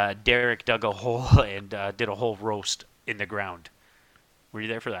 Derek dug a hole and did a whole roast in the ground. Were you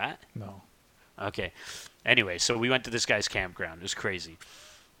there for that? No. Okay. Anyway, so we went to this guy's campground. It was crazy.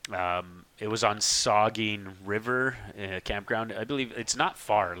 It was on Saugeen River campground. I believe it's not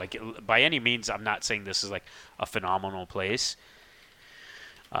far. Like by any means, I'm not saying this is like a phenomenal place.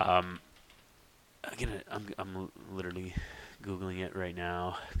 I'm literally googling it right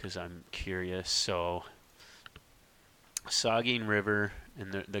now because I'm curious. So Saugeen River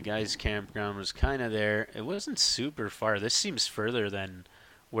and the guy's campground was kind of there. It wasn't super far. This seems further than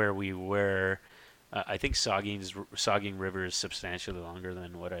where we were. I think Saugeen River is substantially longer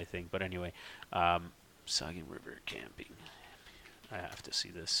than what I think. But anyway, Saugeen River camping. I have to see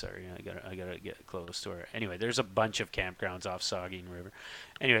this. Sorry, I gotta get close to her. Anyway, there's a bunch of campgrounds off Saugeen River.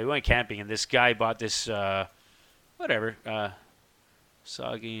 Anyway, we went camping, and this guy bought this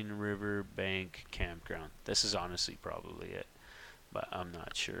Saugeen River Bank campground. This is honestly probably it, but I'm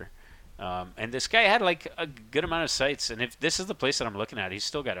not sure. And this guy had like a good amount of sites, and if this is the place that I'm looking at, he's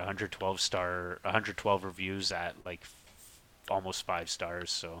still got 112 reviews at like almost 5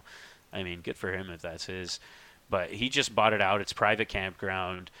 stars. So I mean, good for him if that's his. But he just bought it out. It's private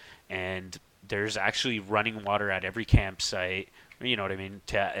campground, and there's actually running water at every campsite. You know what I mean?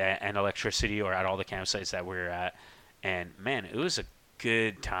 And electricity, or at all the campsites that we're at. And man, it was a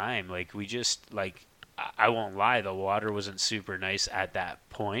good time. Like we just like I won't lie, the water wasn't super nice at that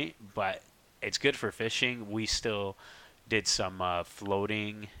point, but it's good for fishing. We still did some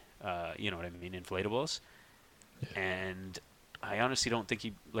floating, you know what I mean, inflatables. And I honestly don't think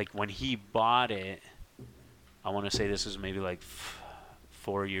he, like, when he bought it, I want to say this was maybe like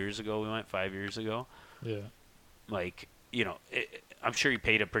 4 years ago. We went 5 years ago. Yeah. Like, you know, I'm sure he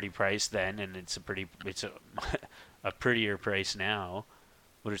paid a pretty price then, and it's a a prettier price now.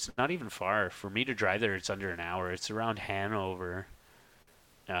 But it's not even far. For me to drive there, it's under an hour. It's around Hanover,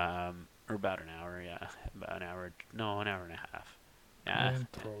 or about an hour. Yeah, about an hour. No, an hour and a half. Yeah.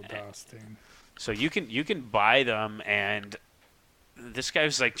 Interesting. So you can buy them, and this guy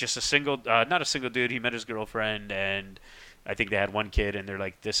was like just a single, not a single dude. He met his girlfriend, and I think they had one kid, and they're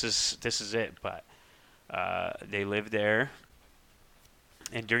like, this is it. But they live there,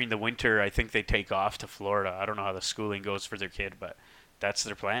 and during the winter, I think they take off to Florida. I don't know how the schooling goes for their kid, but that's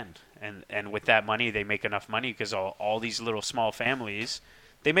their plan. And with that money, they make enough money because all these little small families,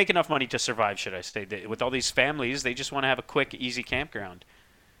 they make enough money to survive, should I say. With all these families, they just want to have a quick, easy campground,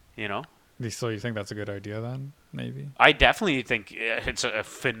 you know? So you think that's a good idea then? Maybe. I definitely think it's a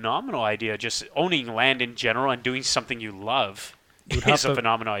phenomenal idea. Just owning land in general and doing something you love is a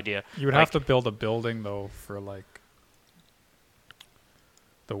phenomenal idea. You would have to build a building, though, for, like,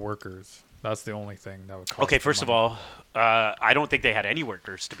 the workers. That's the only thing that would cost. Okay, first of all, I don't think they had any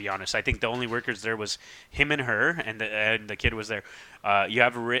workers, to be honest. I think the only workers there was him and her, and the kid was there. You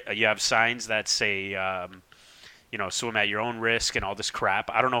have signs that say, you know, swim at your own risk and all this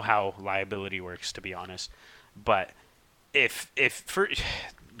crap. I don't know how liability works, to be honest, but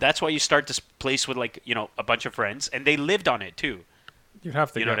that's why you start this place with, like, you know, a bunch of friends, and they lived on it too. You'd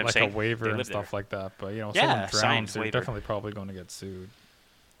have to You know get what I'm like saying? a waiver They and live stuff there. like that. But, you know, if Yeah, someone signed drowns, they're waiver. definitely probably going to get sued.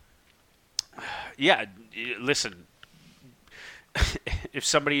 Yeah, listen. If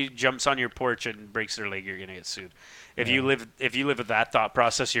somebody jumps on your porch and breaks their leg, you're gonna get sued. If you live with that thought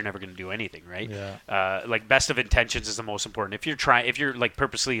process, you're never gonna do anything, right? Yeah. Like, best of intentions is the most important. If you're like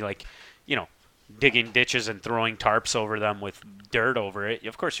purposely, like, you know, digging ditches and throwing tarps over them with dirt over it,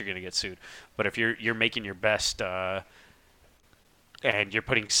 of course you're gonna get sued. But if you're making your best, and you're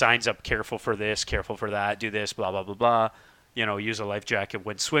putting signs up, careful for this, careful for that, do this, blah blah blah blah. You know, use a life jacket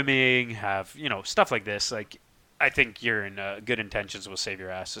when swimming. Have, you know, stuff like this. Like, I think you're in good intentions will save your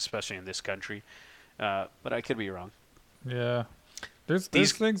ass, especially in this country. But I could be wrong. Yeah. There's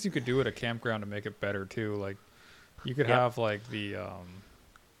things you could do at a campground to make it better too. Like, you could have like the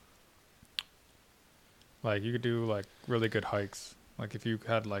like you could do like really good hikes. Like, if you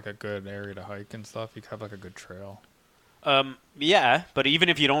had like a good area to hike and stuff, you could have like a good trail. Yeah, but even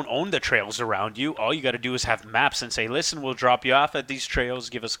if you don't own the trails around you, all you got to do is have maps and say, listen, we'll drop you off at these trails.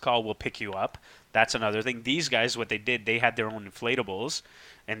 Give us a call. We'll pick you up. That's another thing. These guys, what they did, they had their own inflatables,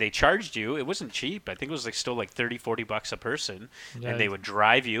 and they charged you. It wasn't cheap. I think it was like still like $30-40 a person. Yeah, and they would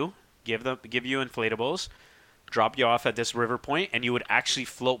drive you, give you inflatables, drop you off at this river point, and you would actually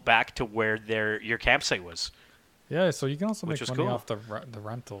float back to where your campsite was. Yeah, so you can also Which make was money cool. off the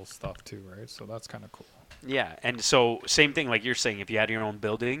rental stuff too, right? So that's kind of cool. Yeah, and so same thing like you're saying. If you had your own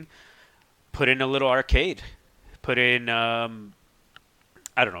building, put in a little arcade, put in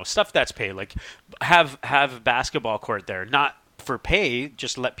I don't know, stuff that's paid. Like, have a basketball court there, not for pay,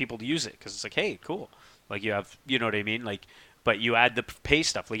 just let people use it because it's like, hey, cool. Like, you have, you know what I mean? Like, but you add the pay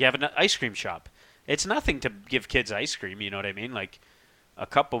stuff. Like, you have an ice cream shop. It's nothing to give kids ice cream. You know what I mean? Like, a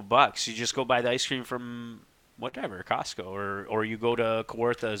couple bucks. You just go buy the ice cream from whatever, Costco, or you go to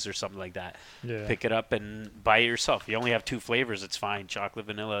Kawarthas or something like that. Yeah. Pick it up and buy it yourself. You only have 2 flavors. It's fine. Chocolate,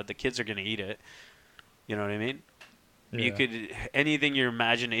 vanilla. The kids are going to eat it. You know what I mean? Yeah. You could, anything your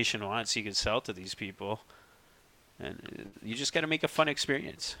imagination wants, you could sell to these people. And you just got to make a fun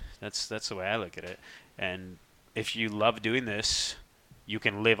experience. That's the way I look at it. And if you love doing this, you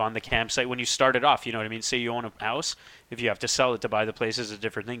can live on the campsite when you start it off. You know what I mean? Say you own a house. If you have to sell it to buy the place is a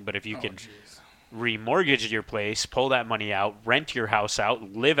different thing. But if you can remortgage your place, pull that money out, rent your house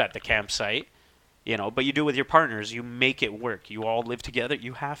out, live at the campsite, you know, but you do it with your partners. You make it work. You all live together.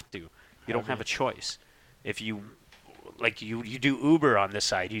 You have to. You don't have a choice. If you, like, you do Uber on this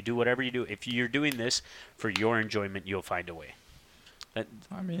side, you do whatever you do. If you're doing this for your enjoyment, you'll find a way. I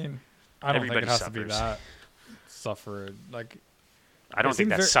mean, I don't think it Everybody has to be suffers. that suffered. Like, I don't It think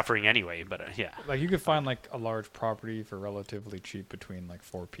seems that's suffering anyway, but yeah. like you could find like a large property for relatively cheap between like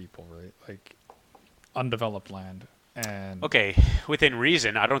 4 people, right? Like, undeveloped land. And Okay, within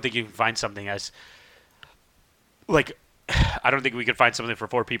reason, I don't think you can find something as like I don't think we could find something for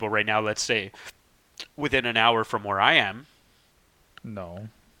 4 people right now. Let's say within an hour from where I am. no,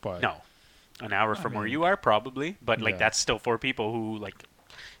 but No, an hour I from where mean, you are, probably. But like yeah. that's still 4 people who like,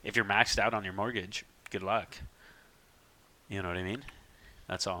 if you're maxed out on your mortgage, good luck. You know what I mean?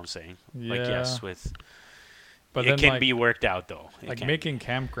 That's all I'm saying. Like Yeah. yes, with But it then can like be worked out though. It like can making be.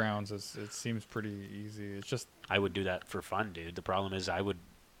 campgrounds is it seems pretty easy. It's just I would do that for fun, dude. The problem is I would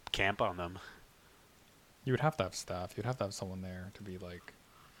camp on them. you would have to have staff. You'd have to have someone there to be like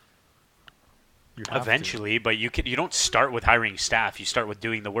you'd have to. Eventually, but you don't start with hiring staff. You start with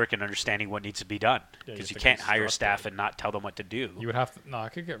doing the work and understanding what needs to be done. Yeah, Because you have to can't hire construct staff it. and not tell them what to do. You would have to. No,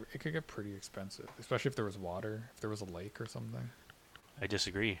 it could get pretty expensive, especially if there was water, if there was a lake or something. I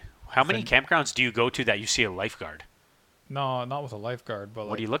disagree. How many Then- campgrounds do you go to that you see a lifeguard? No, not with a lifeguard, but What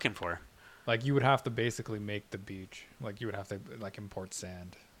like are you looking for? like you would have to basically make the beach. Like you would have to like import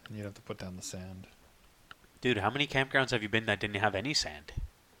sand, and you'd have to put down the sand. Dude, how many campgrounds have you been that didn't have any sand?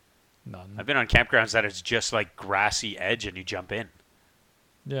 None. I've been on campgrounds that it's just like grassy edge and you jump in.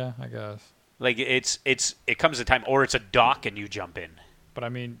 Yeah, I guess. Like it comes a time, or it's a dock and you jump in. But I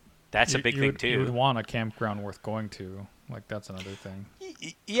mean, That's a you- big you thing would, You would too. want a campground worth going to. Like that's another thing.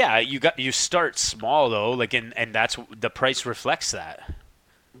 Yeah, you start small though, like and that's the price reflects that.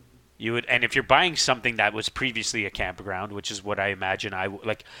 You would, and if you're buying something that was previously a campground, which is what I imagine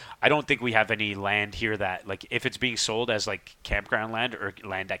like, I don't think we have any land here that like if it's being sold as like campground land or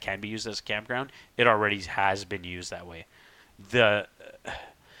land that can be used as a campground, it already has been used that way. The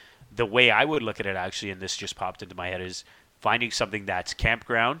the way I would look at it actually, and this just popped into my head, is finding something that's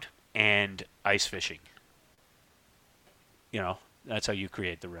campground and ice fishing. You know, that's how you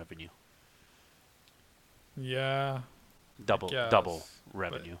create the revenue. Yeah, Double guess,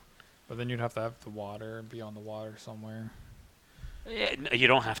 revenue. but then you'd have to have the water and be on the water somewhere. You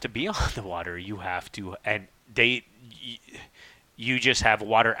don't have to be on the water. You have to, and you just have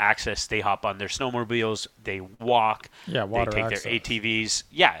water access. They hop on their snowmobiles. They walk. Yeah, water They take access. their ATVs.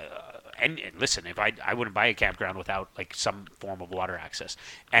 Yeah, and listen, if I wouldn't buy a campground without like some form of water access.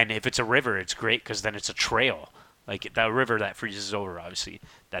 And if it's a river, it's great because then it's a trail. Like the river that freezes over, obviously,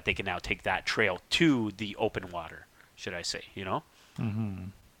 that they can now take that trail to the open water. Should I say? You know. Mm-hmm.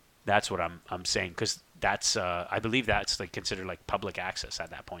 That's what I'm saying, because that's I believe that's like considered like public access at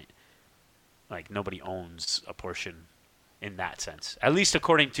that point. Like nobody owns a portion in that sense, at least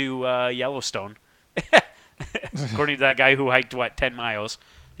according to Yellowstone. According to that guy who hiked 10 miles.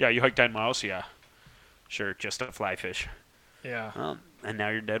 Yeah, you hiked 10 miles. Yeah, sure, just a fly fish. Yeah, And now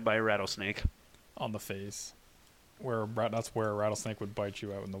you're dead by a rattlesnake. on the face. That's where a rattlesnake would bite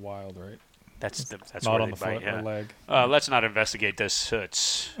you out in the wild, right? That's Not where on they the bite. foot Yeah. or leg. Let's not investigate this.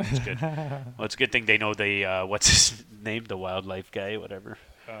 It's good. Well, it's a good thing they know the what's his name, the wildlife guy, whatever.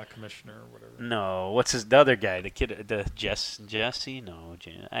 Commissioner or whatever. No, the other guy, the kid, the Jesse? No,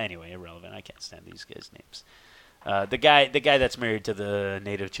 anyway, irrelevant. I can't stand these guys' names. The guy that's married to the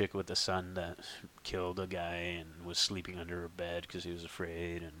native chick with the son that killed a guy and was sleeping under her bed because he was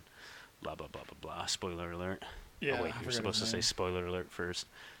afraid and blah blah blah blah blah. Spoiler alert. Yeah, Oh wait, I you're forget supposed to his say name. spoiler alert first.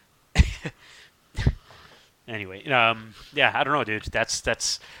 Anyway, yeah, I don't know, dude.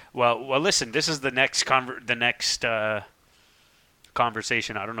 That's well. Listen, this is the next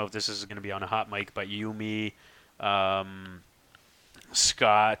conversation. I don't know if this is going to be on a hot mic, but you, me,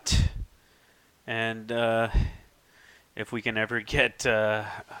 Scott, and if we can ever get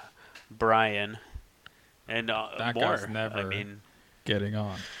Brian and That more. guy's never I mean, getting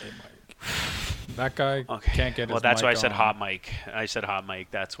on. Hey, Mike. That guy okay. can't get his Well, that's mic why I said on. hot mic. I said hot mic.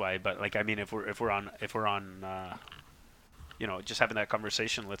 That's why. But like, I mean, if we're on, you know, just having that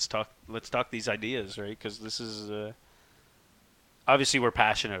conversation. Let's talk these ideas, right? Because this is obviously we're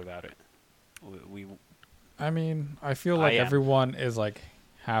passionate about it. We I mean, I feel like am. everyone is like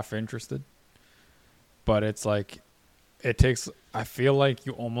half interested, but it's like it takes. I feel like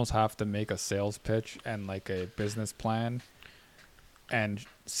you almost have to make a sales pitch and like a business plan, and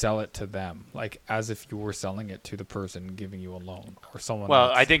sell it to them, like as if you were selling it to the person giving you a loan or someone. Well,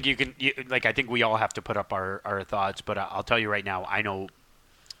 that's- I think you can. I think we all have to put up our thoughts. But I'll tell you right now. I know.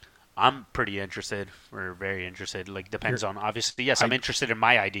 I'm pretty interested. We're very interested. Like depends on obviously. Yes, I'm interested in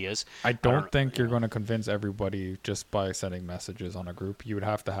my ideas. I don't think you're going to convince everybody just by sending messages on a group. You would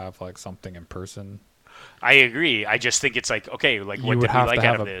have to have like something in person. I agree. I just think it's like okay. Like You what would did we have like to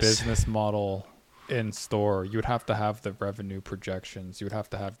out have of a this? business model in store. You would have to have the revenue projections. You would have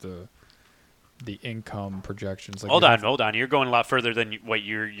to have the the income projections. Like Hold on. You're going a lot further than what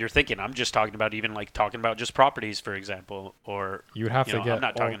you're thinking. I'm just talking about talking about just properties, for example, or you would have to get. I'm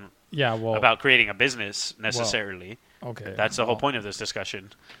not talking Yeah, well, about creating a business necessarily. okay, That's the whole point of this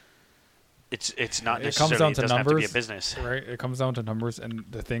discussion. It's not it comes necessarily. down It to doesn't have to be a numbers, business. right? It comes down to numbers, and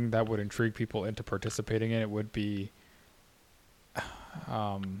the thing that would intrigue people into participating in it would be,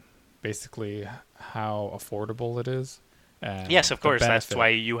 basically how affordable it is. And Yes, of the course. That's benefit. why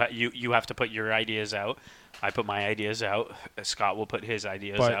you have to put your ideas out. I put my ideas out. Scott will put his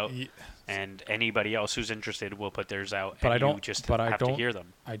ideas But out, and anybody else who's interested will put theirs out. But and I don't. You just But have I don't. to hear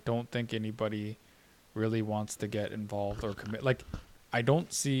them. I don't think anybody really wants to get involved or commit. Like, I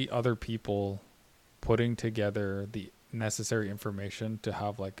don't see other people putting together the necessary information to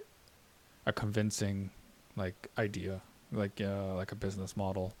have like a convincing like idea, like a business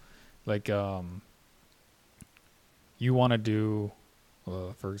model, like you want to do,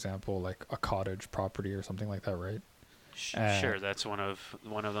 for example, like a cottage property or something like that, right? Sure, that's one of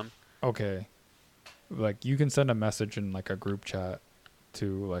them. Okay, like you can send a message in like a group chat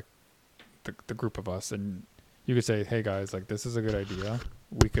to like the group of us, and you could say, hey guys, like this is a good idea.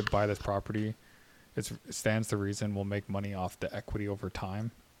 We could buy this property. It stands to reason we'll make money off the equity over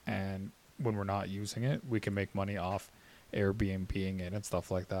time, and when we're not using it, we can make money off Airbnb-ing it and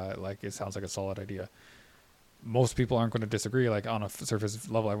stuff like that. Like it sounds like a solid idea. Most people aren't going to disagree. Like on a surface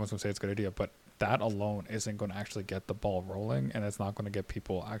level, everyone's going to say it's a good idea, but that alone isn't going to actually get the ball rolling, and it's not going to get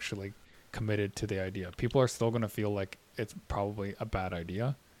people actually committed to the idea. People are still going to feel like it's probably a bad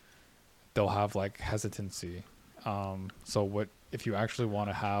idea. They'll have like hesitancy. So what if you actually want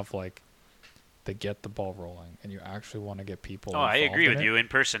to have like to get the ball rolling and you actually want to get people I agree with it? you. In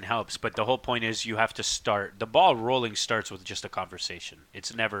person helps, but the whole point is you have to start. The ball rolling starts with just a conversation.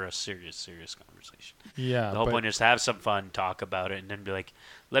 It's never a serious conversation. Yeah. The whole point is to have some fun, talk about it, and then be like,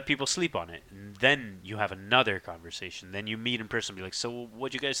 let people sleep on it. And then you have another conversation. Then you meet in person and be like, so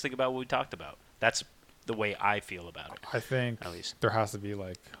what'd you guys think about what we talked about? That's the way I feel about it. I think at least there has to be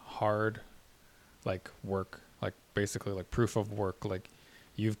like hard like work, like basically like proof of work. Like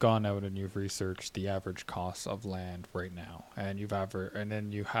you've gone out and you've researched the average cost of land right now, and and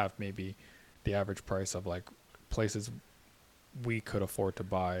then you have maybe the average price of like places we could afford to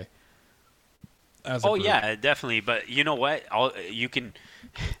buy. Yeah, definitely. But you know what? You can.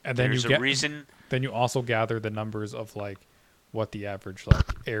 And then there's a reason. Then you also gather the numbers of like what the average like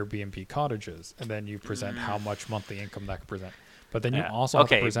Airbnb cottage is, and then you present how much monthly income that could present. But then you also have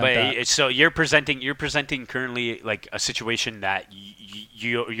to present that. So you're presenting currently like a situation that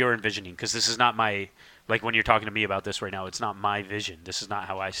you're envisioning, because this is not my, like when you're talking to me about this right now, it's not my vision. This is not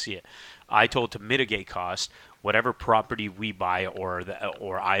how I see it. I told to mitigate cost, whatever property we buy or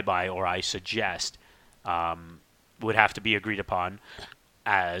I buy or I suggest would have to be agreed upon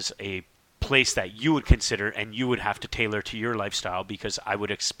as a place that you would consider, and you would have to tailor to your lifestyle, because I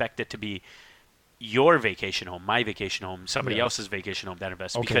would expect it to be your vacation home, my vacation home, somebody else's vacation home that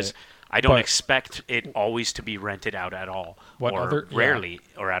invests, because I don't expect it always to be rented out at all, rarely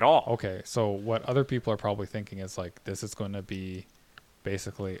or at all. Okay, so what other people are probably thinking is like this is going to be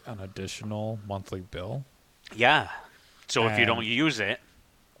basically an additional monthly bill. Yeah. So if you don't use it,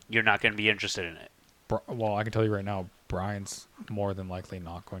 you're not going to be interested in it. Well, I can tell you right now, Brian's more than likely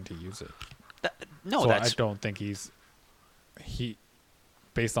not going to use it. I don't think he.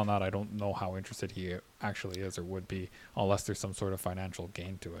 Based on that, I don't know how interested he actually is or would be, unless there's some sort of financial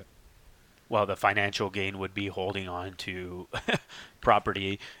gain to it. Well, the financial gain would be holding on to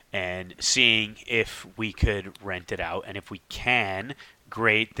property and seeing if we could rent it out, and if we can,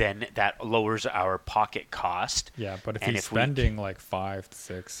 great. Then that lowers our pocket cost. Yeah, but if he's spending like $500,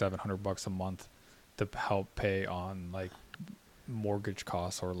 $600, $700 a month to help pay on like mortgage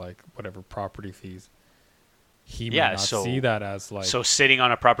costs or like whatever property fees, he may not see that as like... So sitting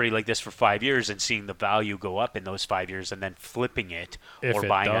on a property like this for 5 years and seeing the value go up in those 5 years, and then flipping it or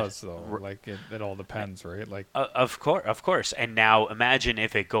buying it. If it does, though. Like, it all depends, right? Like, of course. And now imagine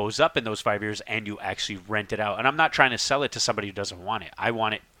if it goes up in those 5 years and you actually rent it out. And I'm not trying to sell it to somebody who doesn't want it. I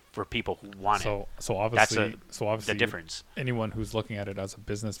want it for people who want it. So obviously, the difference. Anyone who's looking at it as a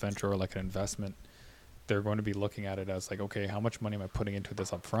business venture or like an investment, they're going to be looking at it as like, okay, how much money am I putting into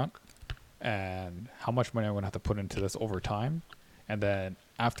this up front? And how much money I'm going to have to put into this over time, and then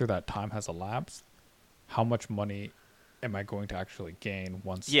after that time has elapsed, how much money am I going to actually gain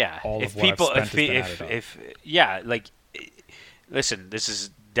once all of what I've spent has been added up? Listen, this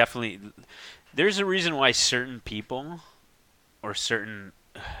is definitely, there's a reason why certain people or certain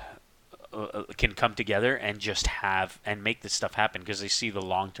can come together and just have and make this stuff happen, because they see the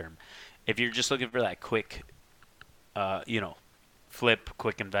long term. If you're just looking for that quick, flip,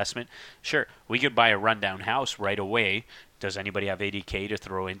 quick investment. Sure, we could buy a rundown house right away. Does anybody have 80K to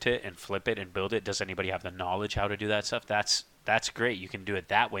throw into it and flip it and build it? Does anybody have the knowledge how to do that stuff? That's great. You can do it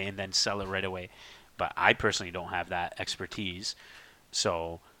that way and then sell it right away. But I personally don't have that expertise.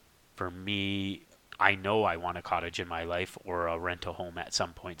 So for me, I know I want a cottage in my life or a rental home at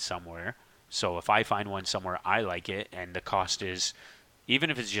some point somewhere. So if I find one somewhere I like it and the cost is, even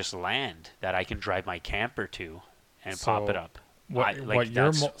if it's just land that I can drive my camper to and pop it up. What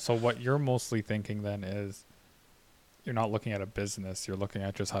you're mostly thinking then is you're not looking at a business, you're looking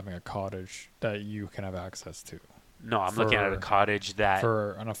at just having a cottage that you can have access to. No, I'm looking at a cottage that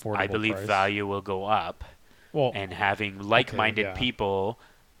for an affordable I believe price. Value will go up. Well, and having like-minded people,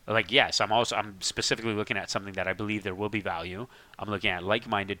 like yes, I'm specifically looking at something that I believe there will be value. I'm looking at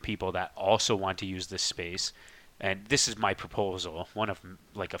like-minded people that also want to use this space, and this is my proposal, one of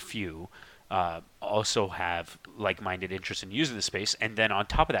like a few, also have like-minded interest in using the space, and then on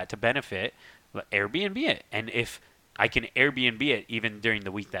top of that, to benefit, Airbnb it, and if I can Airbnb it even during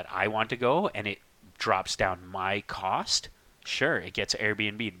the week that I want to go, and it drops down my cost, sure, it gets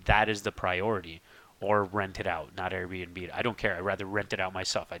Airbnb. That is the priority. Or rent it out, not Airbnb. I don't care. I'd rather rent it out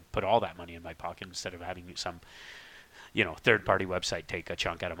myself. I'd put all that money in my pocket instead of having some, third-party website take a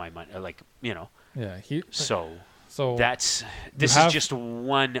chunk out of my money. Yeah. So this is just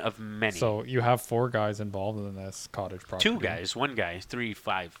one of many. So you have 4 guys involved in this cottage property. 2 guys, 1 guy, 3,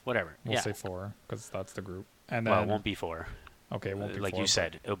 5, whatever. We'll say 4 because that's the group. And well, then, it won't be 4. Okay, it won't be 4. Like you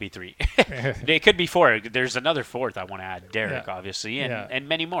said, it'll be 3. It could be 4. There's another 4th I want to add, Derek, obviously, and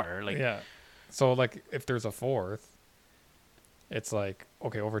many more. So, like, if there's a 4th, it's like,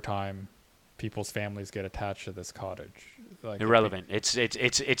 okay, over time, people's families get attached to this cottage. Like, irrelevant. It's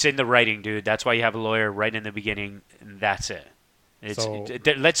in the writing, dude. That's why you have a lawyer right in the beginning, and that's it.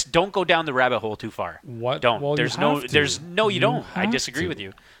 Don't go down the rabbit hole too far. What? Don't. Well, You don't. I disagree to. with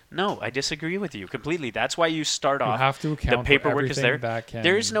you. No, I disagree with you completely. That's why you start off. You have to account the paperwork for is there.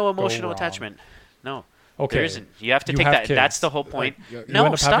 There is no emotional attachment. No. Okay. There isn't. You have to take that. Kids. That's the whole point. Like, you no,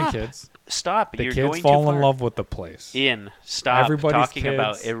 end up stop. having kids. Stop. The You're kids going fall too far. in love with the place. Ian, stop Everybody's talking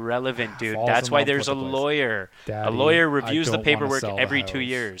about irrelevant, dude. falls That's in why love there's a with the place. lawyer. Daddy, a lawyer reviews I the don't wanna paperwork sell the every 2 house.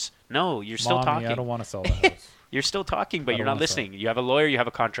 years. No, you're still Mommy, talking. I don't want to sell the house. You're still talking, but I you're don't not wanna sell. listening. You have a lawyer, you have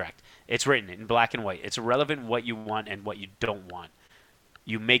a contract. It's written in black and white. It's irrelevant what you want and what you don't want.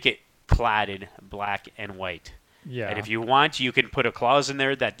 You make it clad in black and white. Yeah. And if you want, you can put a clause in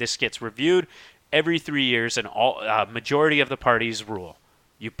there that this gets reviewed every 3 years and all majority of the parties rule.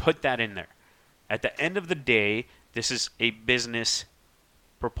 You put that in there. At the end of the day, this is a business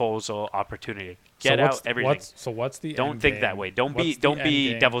proposal opportunity. Get out everything. What's the Don't end think game? that way. Don't What's be the end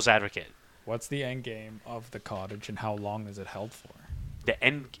game? devil's advocate. What's the end game of the cottage and how long is it held for? The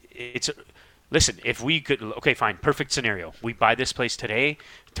end. Listen. If we could, okay, fine, perfect scenario. We buy this place today.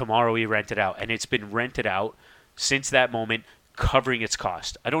 Tomorrow we rent it out, and it's been rented out since that moment, covering its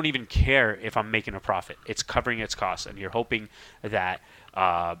cost. I don't even care if I'm making a profit. It's covering its cost, and you're hoping that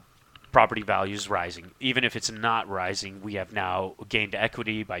property value is rising. Even if it's not rising, we have now gained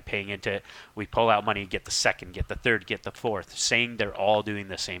equity by paying into it. We pull out money, get the second, get the third, get the fourth, saying they're all doing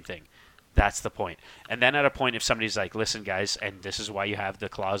the same thing. That's the point. And then at a point, if somebody's like, listen, guys, and this is why you have the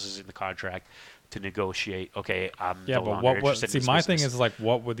clauses in the contract to negotiate, okay, I'm no longer interested in this my business. thing is, like,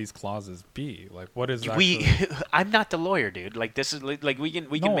 what would these clauses be? Like, what is I'm not the lawyer, dude. Like, this is like we can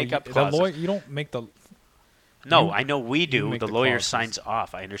make up the clauses. lawyer, you don't make the... No, I know we do. make The the lawyer clauses. signs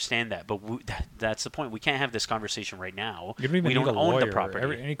off. I understand that, but that's the point. We can't have this conversation right now. You don't even we need don't a own lawyer. the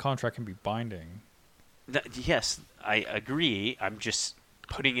property. Any contract can be binding. Yes, I agree. I'm just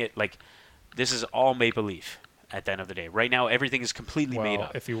putting it like this is all make-believe at the end of the day. Right now, everything is completely made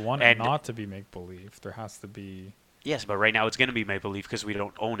up. If you want it not to be make-believe, there has to be... Yes, but right now it's going to be make-believe because we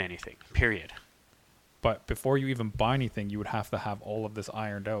don't own anything, period. But before you even buy anything, you would have to have all of this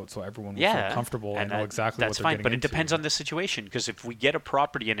ironed out so everyone would feel comfortable and know exactly what they're getting into. But it depends on the situation, because if we get a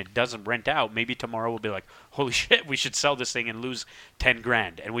property and it doesn't rent out, maybe tomorrow we'll be like, holy shit, we should sell this thing and lose 10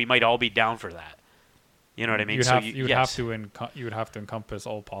 grand, and we might all be down for that. You know what I mean? You would have to encompass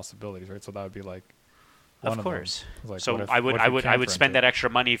all possibilities, right? So that would be like one of course. Like, so I would spend that extra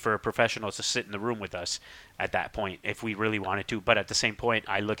money for a professional to sit in the room with us at that point if we really wanted to. But at the same point,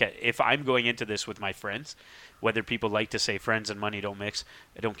 I look at if I'm going into this with my friends, whether people like to say friends and money don't mix,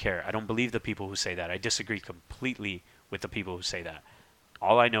 I don't care. I don't believe the people who say that. I disagree completely with the people who say that.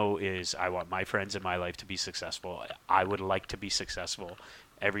 All I know is I want my friends in my life to be successful. I would like to be successful.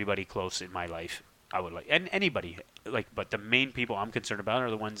 Everybody close in my life, I would like, and anybody like. But the main people I'm concerned about are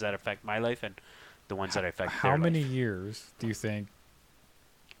the ones that affect my life and the ones that affect their life. How many life. years do you think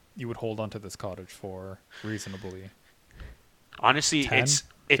you would hold on to this cottage for reasonably? Honestly, 10,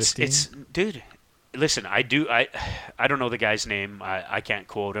 it's dude. Listen, I don't know the guy's name. I can't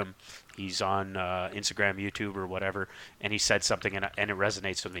quote him. He's on Instagram, YouTube, or whatever, and he said something, and it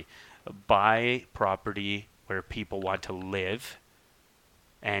resonates with me. Buy property where people want to live,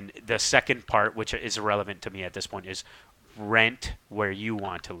 and the second part, which is irrelevant to me at this point, is rent where you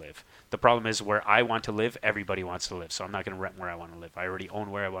want to live. The problem is where I want to live, everybody wants to live, so I'm not going to rent where I want to live. I already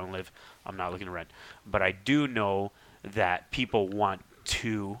own where I want to live. I'm not looking to rent, but I do know that people want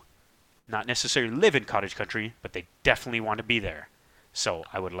to not necessarily live in cottage country, but they definitely want to be there. So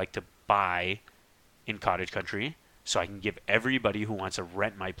I would like to buy in cottage country so I can give everybody who wants to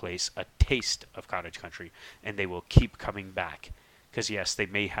rent my place a taste of cottage country, and they will keep coming back. Because yes, they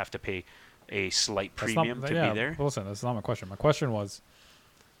may have to pay a slight premium to be there. Listen, that's not my question. My question was,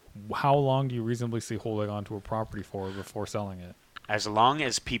 how long do you reasonably see holding on to a property for before selling it? As long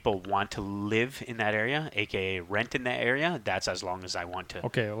as people want to live in that area, aka rent in that area, that's as long as I want to.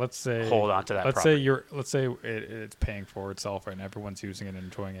 Okay, let's say hold on to that. Let's say it's paying for itself and everyone's using it and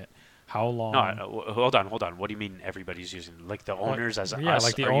enjoying it. How long? No, hold on. What do you mean everybody's using it? Like the owners us?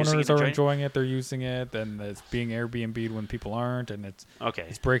 Like the owners are enjoying it. They're using it, and it's being Airbnb'd when people aren't, and it's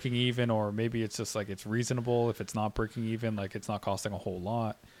breaking even, or maybe it's just like it's reasonable if it's not breaking even, like it's not costing a whole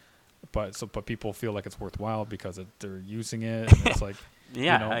lot. But people feel like it's worthwhile because they're using it. And it's like,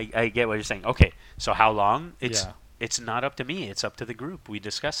 I get what you're saying. Okay, so how long? It's not up to me. It's up to the group. We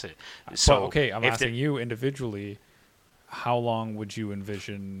discuss it. So I'm asking you individually, how long would you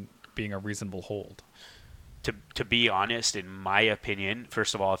envision being a reasonable hold? To be honest, in my opinion,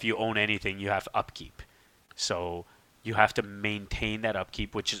 first of all, if you own anything, you have upkeep. So you have to maintain that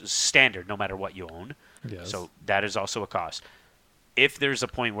upkeep, which is standard no matter what you own. Yes. So that is also a cost. If there's a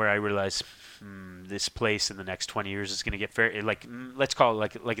point where I realize this place in the next 20 years is going to get fair, let's call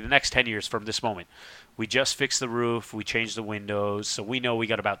it like the next 10 years from this moment, we just fixed the roof, we changed the windows, so we know we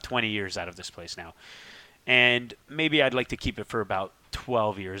got about 20 years out of this place now. And maybe I'd like to keep it for about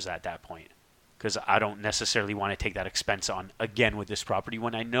 12 years at that point, because I don't necessarily want to take that expense on again with this property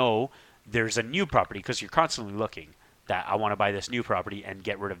when I know there's a new property, because you're constantly looking that I want to buy this new property and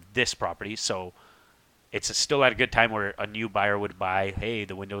get rid of this property. So it's still at a good time where a new buyer would buy, hey,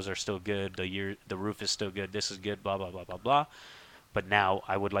 the windows are still good, the roof is still good, this is good, blah, blah, blah, blah, blah. But now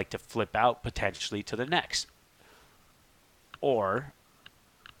I would like to flip out potentially to the next. Or,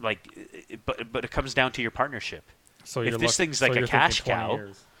 but it comes down to your partnership. So if this thing's like a cash cow,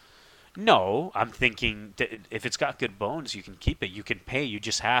 no, I'm thinking that if it's got good bones, you can keep it. You can pay. You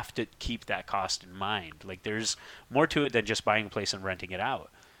just have to keep that cost in mind. Like there's more to it than just buying a place and renting it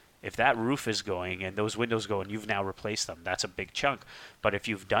out. If that roof is going and those windows go and you've now replaced them, that's a big chunk. But if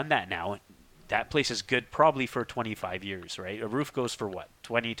you've done that now, that place is good probably for 25 years, right? A roof goes for what?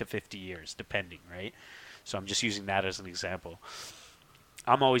 20 to 50 years, depending, right? So I'm just using that as an example.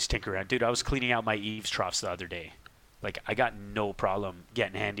 I'm always tinkering. Dude, I was cleaning out my eaves troughs the other day. Like, I got no problem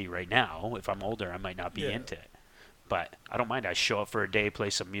getting handy right now. If I'm older, I might not be into it. But I don't mind. I show up for a day, play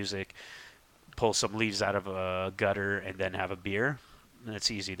some music, pull some leaves out of a gutter, and then have a beer.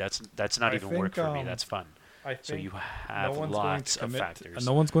 That's easy. That's not even work for me. That's fun. So you have lots of factors.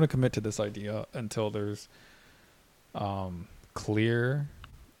 No one's going to commit to this idea until there's clear,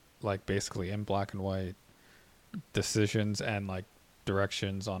 like basically in black and white, decisions and like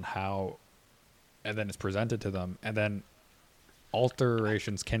directions on how, and then it's presented to them, and then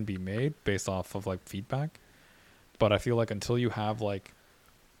alterations can be made based off of like feedback. But I feel like until you have like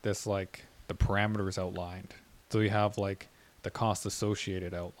this, like the parameters outlined, so you have like the cost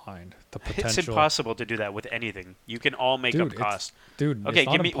associated outlined, the potential. It's impossible to do that with anything. You can all make up cost. It's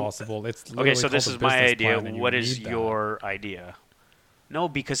not impossible. It's okay. So this is my idea. What is your idea? No,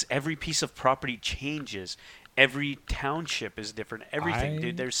 because every piece of property changes. Every township is different. Everything,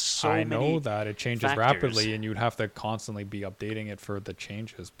 dude. There's so many. I know that it changes rapidly, and you'd have to constantly be updating it for the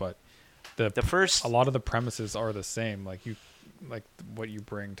changes. But a lot of the premises are the same. Like what you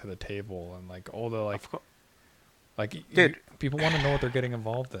bring to the table, and like all the dude, people want to know what they're getting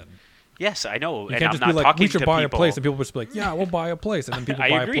involved in. Yes, I know. You can't just be like, we should buy a place, and people just be like, yeah, we'll buy a place, and then people buy a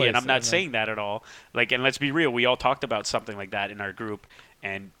place. I agree, and I'm not saying that at all. Like, and let's be real, we all talked about something like that in our group,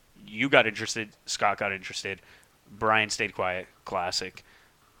 and you got interested, Scott got interested, Brian stayed quiet, classic.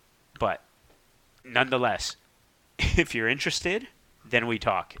 But nonetheless, if you're interested, then we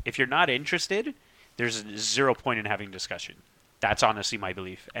talk. If you're not interested, there's 0 point in having discussion. That's honestly my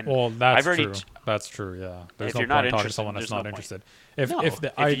belief. And that's true. That's true. Yeah. There's no point talking to someone that's not interested. If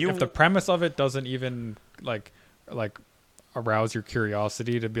the premise of it doesn't even like arouse your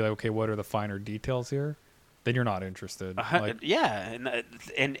curiosity to be like, okay, what are the finer details here? then you're not interested. Yeah,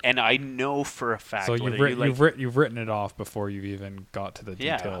 and I know for a fact. So you've written it off before you even got to the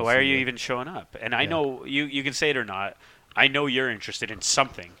details. Yeah, why are you even showing up? And I know you can say it or not. I know you're interested in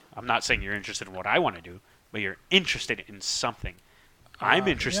something. I'm not saying you're interested in what I want to do, but you're interested in something. I'm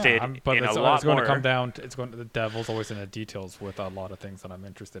interested in a lot it's going more. To come down to, the devil's always in the details with a lot of things that I'm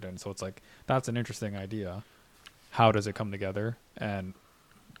interested in. So it's like, that's an interesting idea. How does it come together? And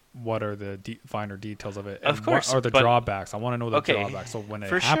what are the finer details of it? And of course. What are the drawbacks? I want to know the drawbacks. So when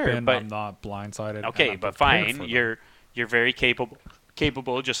it happened, I'm not blindsided. Okay, but fine. You're very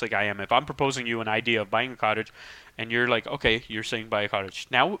capable, just like I am. If I'm proposing you an idea of buying a cottage, and you're like, okay, you're saying buy a cottage.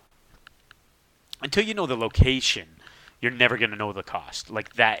 Now, until you know the location, you're never going to know the cost,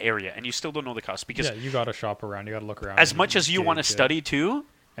 like that area. And you still don't know the cost because... Yeah, you got to shop around. You got to look around. As much as you want to study too...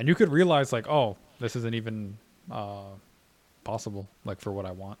 And you could realize, like, oh, this isn't even possible, like, for what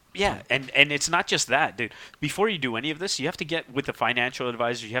I want. Yeah, and it's not just that, dude. Before you do any of this, you have to get with a financial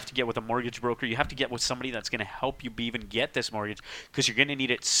advisor. You have to get with a mortgage broker. You have to get with somebody that's going to help you even get this mortgage because you're going to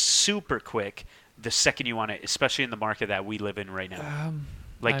need it super quick the second you want it, especially in the market that we live in right now.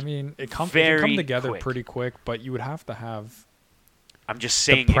 Like, I mean, it can come together pretty quick, but you would have to have... I'm just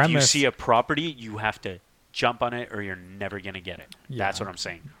saying, if you see a property, you have to jump on it or you're never going to get it. Yeah. That's what I'm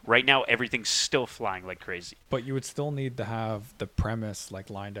saying. Right now, everything's still flying like crazy. But you would still need to have the premise, like,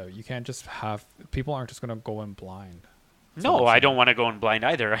 lined out. You can't just have... People aren't just going to go in blind. No, I don't want to go in blind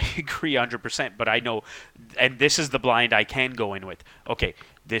either. I agree 100%, but I know... And this is the blind I can go in with. Okay,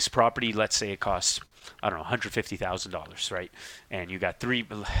 this property, let's say it costs... I don't know, $150,000, right? And you got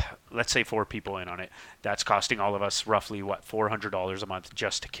let's say 4 people in on it. That's costing all of us roughly, $400 a month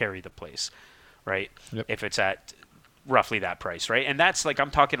just to carry the place, right? Yep. If it's at roughly that price, right? And that's like,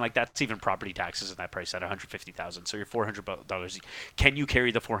 I'm talking like that's even property taxes in that price at $150,000. So you're $400. Can you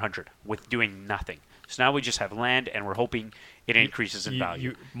carry the 400 with doing nothing? So now we just have land and we're hoping it increases in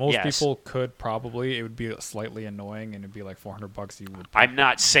value. Most people could probably, it would be slightly annoying and it'd be like $400 you would. I'm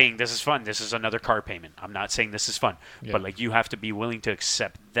not saying this is fun. This is another car payment. I'm not saying this is fun. Yeah. But like you have to be willing to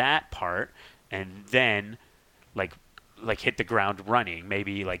accept that part and then like hit the ground running.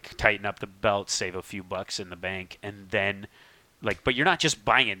 Maybe like tighten up the belt, save a few bucks in the bank, and then like, but you're not just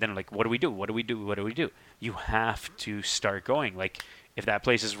buying it. Then like, what do we do? What do we do? What do we do? You have to start going. Like, if that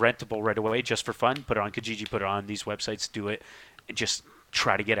place is rentable right away just for fun, put it on Kijiji, put it on these websites, do it, and just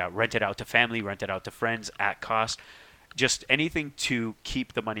try to get out. Rent it out to family, rent it out to friends at cost. Just anything to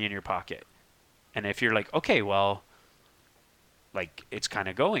keep the money in your pocket. And if you're like, okay, well, like it's kind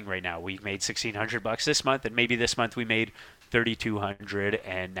of going right now. We've made $1,600 this month, and maybe this month we made $3,200,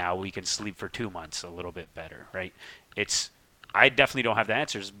 and now we can sleep for 2 months a little bit better, right? I definitely don't have the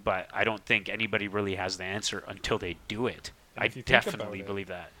answers, but I don't think anybody really has the answer until they do it. I definitely believe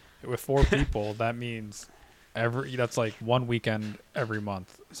that. With 4 people, that means that's like 1 weekend every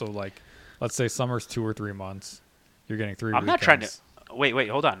month. So like, let's say summer's 2 or 3 months. You're getting 3 weekends. I'm not trying to... Wait,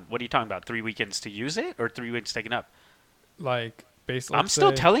 hold on. What are you talking about? 3 weekends to use it or 3 weekends taken up? Like, basically... I'm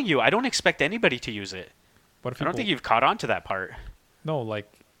still telling you, I don't expect anybody to use it. I don't think you've caught on to that part. No,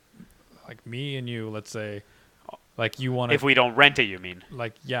 like me and you, let's say... Like you want to... If we don't rent it, you mean?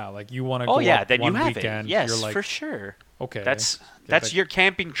 Like, yeah, like you want to go then you have weekend, it. Yes, you're like, for sure. Okay. That's your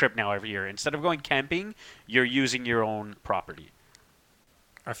camping trip now every year. Instead of going camping, you're using your own property.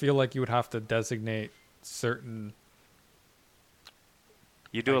 I feel like you would have to designate certain...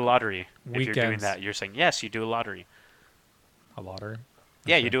 You do a lottery weekends. If you're doing that. You're saying, yes, you do a lottery. A lottery?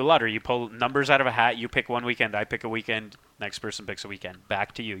 Yeah, you do a lottery. You pull numbers out of a hat. You pick one weekend. I pick a weekend. Next person picks a weekend.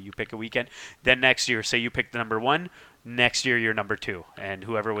 Back to you. You pick a weekend. Then next year, say you pick the number 1. Next year, you're number 2. And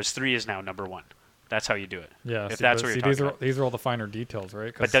whoever was 3 is now number 1. That's how you do it. Yeah. If that's what you're talking about. These are all the finer details,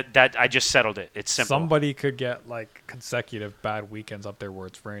 right? But that I just settled it. It's simple. Somebody could get like consecutive bad weekends up there where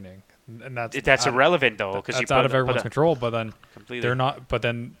it's raining. And that's irrelevant though, because that's out of everyone's control. But then completely. they're not. But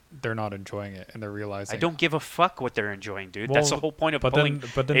then they're not enjoying it, and they're realizing. I don't give a fuck what they're enjoying, dude. That's the whole point of pulling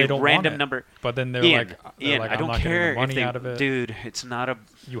but then they don't random want it. number. But then they're Ian, like, I don't I'm not care getting the money if out of it, dude. It's not a.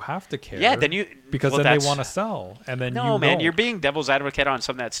 You have to care. Yeah, then you because then they want to sell, and then no, man, you're being devil's advocate on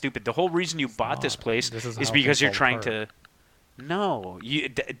something that's stupid. The whole reason you bought this place is because you're trying to. No,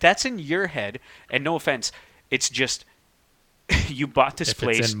 that's in your head, and no offense, it's just. You bought this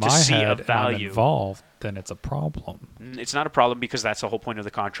place to see a value. I'm involved, then it's a problem. It's not a problem because that's the whole point of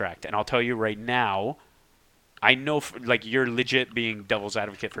the contract. And I'll tell you right now, I know like you're legit being devil's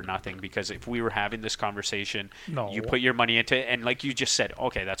advocate for nothing because if we were having this conversation, you put your money into it and like you just said,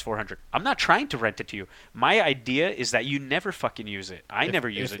 okay, that's $400. I'm not trying to rent it to you. My idea is that you never fucking use it. I never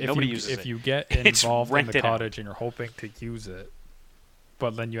use it. Nobody uses it. If you get involved in the cottage and you're hoping to use it,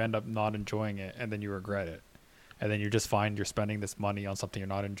 but then you end up not enjoying it and then you regret it. and then you just find you're spending this money on something you're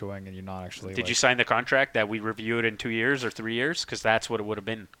not enjoying, and you're not actually. Did you sign the contract that we review it in 2 years or 3 years? Because that's what it would have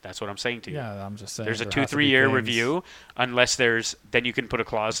been. That's what I'm saying to you. Yeah, I'm just saying. There's a there 2 has to 3 be year things- review, unless then you can put a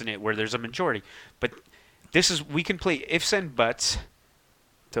clause in it where there's a majority. But we can play ifs and buts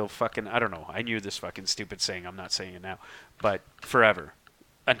till fucking, I don't know. I knew this fucking stupid saying. I'm not saying it now. But forever.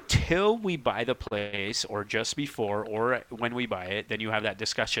 Until we buy the place, or just before, or when we buy it, then you have that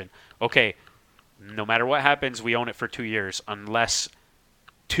discussion. Okay, no matter what happens, we own it for 2 years, unless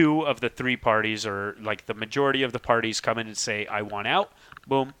 2 of the 3 parties, or like the majority of the parties, come in and say, I want out.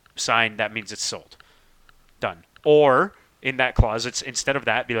 Boom, sign. That means it's sold. Done. Or in that clause, it's instead of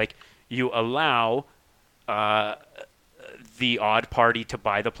that, be like, you allow the odd party to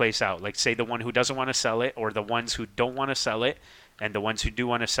buy the place out. Like, say the one who doesn't want to sell it, or the ones who don't want to sell it, and the ones who do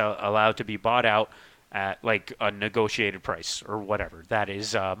want to sell, allowed to be bought out at like a negotiated price or whatever. That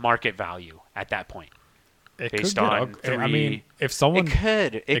is market value at that point. It Based could get on ugly. I mean, if someone it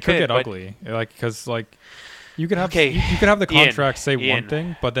could get but ugly, like because like you could have Okay, you could have the Ian, contract say one Ian,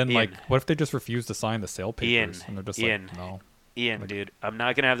 thing, but then like Ian. what if they just refuse to sign the sale papers and they're just Ian. like no. Ian, Like- dude, I'm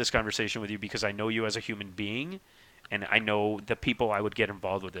not gonna have this conversation with you because I know you as a human being, and I know the people I would get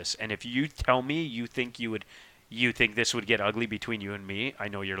involved with this. And if you tell me you think this would get ugly between you and me, I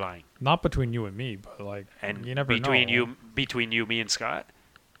know you're lying. Not between you and me, but like And you never between know. between you, me, and Scott.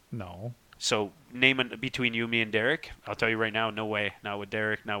 No. So name it between you, me, and Derek. I'll tell you right now, no way. Not with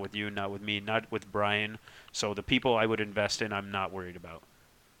Derek, not with you, not with me, not with Brian. So the people I would invest in, I'm not worried about.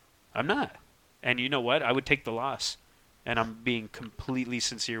 I'm not. And you know what? I would take the loss. And I'm being completely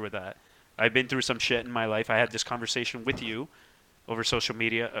sincere with that. I've been through some shit in my life. I had this conversation with you over social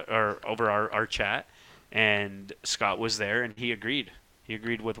media, or over our chat, and Scott was there, and he agreed. He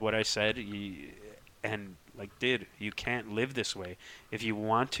agreed with what I said. And like, dude, you can't live this way. If you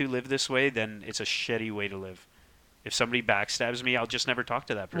want to live this way, then it's a shitty way to live. If somebody backstabs me, I'll just never talk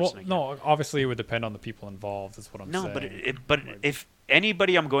to that person Well, again. no. Obviously, it would depend on the people involved. Is what I'm No, saying. but if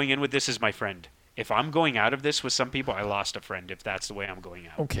anybody I'm going in with this is my friend. If I'm going out of this with some people, I lost a friend. If that's the way I'm going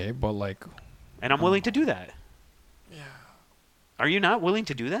out, Okay, but like and I'm willing to do that. Yeah. Are you not willing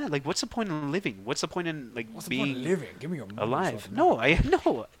to do that? Like, what's the point in living? What's the point in like being living? Give me a alive? No,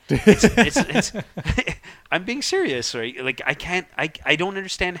 no. It's I'm being serious, right? Like, I don't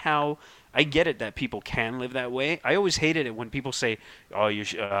understand how. I get it that people can live that way. I always hated it when people say,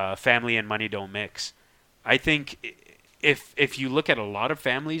 "Oh, family and money don't mix." I think if you look at a lot of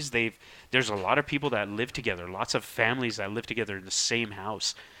families, there's a lot of people that live together, lots of families that live together in the same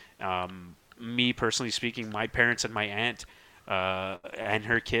house. Me personally speaking, my parents and my aunt and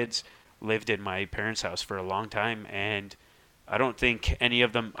her kids lived in my parents' house for a long time, and I don't think any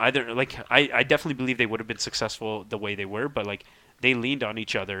of them either. Like, I definitely believe they would have been successful the way they were, but like, they leaned on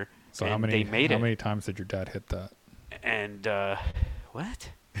each other. So and how many they made how it. many times did your dad hit that? And what?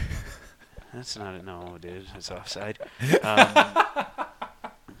 That's not no, dude. That's offside. That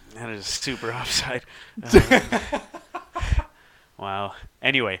is super offside. Wow.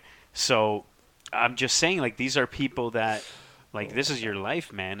 Anyway, so I'm just saying, like, these are people that, like, this is your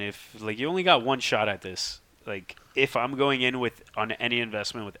life, man. If like you only got one shot at this, like, if I'm going in on any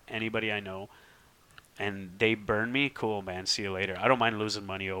investment with anybody I know, and they burn me, cool, man. See you later. I don't mind losing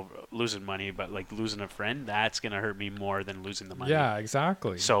money, but like losing a friend, that's gonna hurt me more than losing the money. Yeah,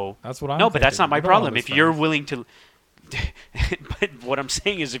 exactly. So that's what I'm. No, but that's thinking. not my You don't problem. lose If you're friends. willing to, but what I'm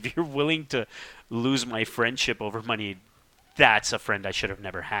saying is, if you're willing to lose my friendship over money, that's a friend I should have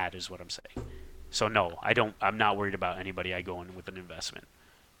never had. Is what I'm saying. So no, I don't. I'm not worried about anybody I go in with an investment.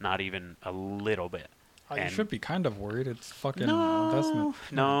 Not even a little bit. You And- should be kind of worried. It's fucking No, investment.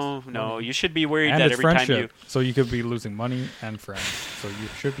 no. money. You should be worried And that it's every time friendship. you. So you could be losing money and friends. So you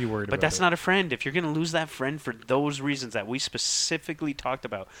should be worried about But that's it. not a friend. If you're going to lose that friend for those reasons that we specifically talked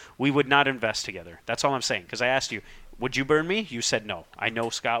about, we would not invest together. That's all I'm saying. Because I asked you, would you burn me? You said no. I know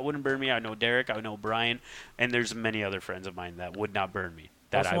Scott wouldn't burn me. I know Derek. I know Brian. And there's many other friends of mine that would not burn me.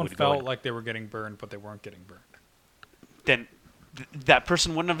 That I Someone would go felt in. like they were getting burned, but they weren't getting burned. Then that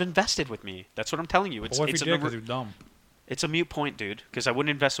person wouldn't have invested with me. That's what I'm telling you. But what if it's you did because you're dumb? It's a mute point, dude, because I wouldn't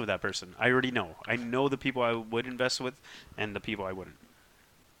invest with that person. I already know. I know the people I would invest with and the people I wouldn't.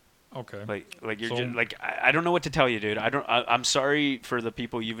 Okay. Like you're So- just, like I don't know what to tell you, dude. I'm sorry for the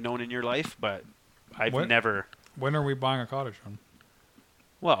people you've known in your life, but I've What? never. When are we buying a cottage on?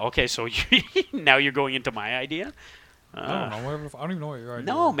 Well, okay, so now you're going into my idea. I don't know. Whatever, I don't even know what your idea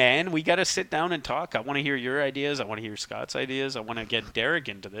No, is. man, we got to sit down and talk. I want to hear your ideas. I want to hear Scott's ideas. I want to get Derek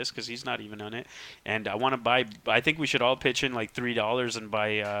into this because he's not even on it. And I want to buy. I think we should all pitch in like $3 and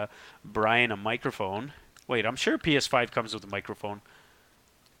buy Brian a microphone. Wait, I'm sure PS5 comes with a microphone.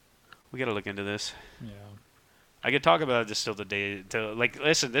 We got to look into this. Yeah. I could talk about this till the day.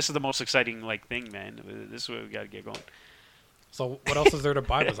 Listen, this is the most exciting thing, man. This is what we got to get going. So what else is there to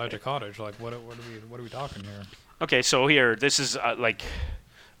buy besides your cottage? Like what are we talking here? Okay, so here, this is I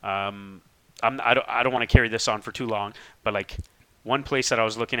don't want to carry this on for too long, but one place that I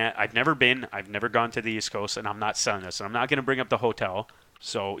was looking at, I've never been, I've never gone to the East Coast, and I'm not selling this, and I'm not going to bring up the hotel.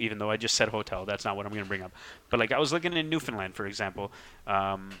 So even though I just said hotel, that's not what I'm going to bring up. But I was looking in Newfoundland, for example.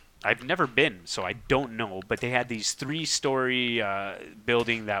 I've never been, so I don't know. But they had these 3-story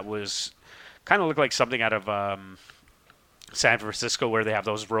building that was kind of looked like something out of San Francisco, where they have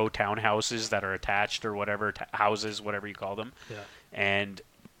those row townhouses that are attached or whatever, houses, whatever you call them. Yeah. And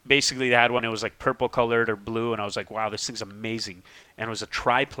basically they had one, it was purple colored or blue, and I was like, wow, this thing's amazing. And it was a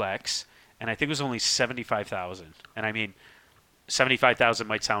triplex, and I think it was only $75,000. And I mean, $75,000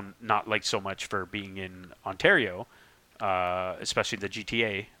 might sound not like so much for being in Ontario, especially the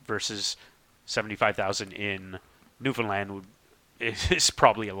GTA, versus $75,000 in Newfoundland is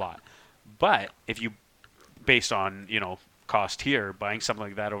probably a lot. But if you, based on cost here, buying something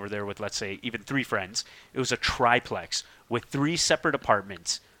like that over there with, let's say, even 3 friends, it was a triplex with 3 separate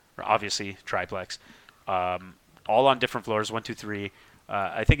apartments, or obviously triplex, all on different floors, 1, 2, 3.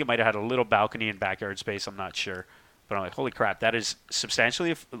 I think it might have had a little balcony and backyard space. I'm not sure. But I'm like, holy crap, that is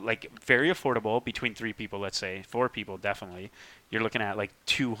substantially, very affordable between 3 people, let's say. 4 people, definitely. You're looking at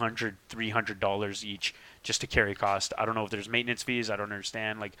 $200, $300 each just to carry cost. I don't know if there's maintenance fees. I don't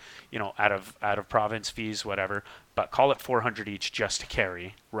understand, out of province fees, whatever. But call it $400 each just to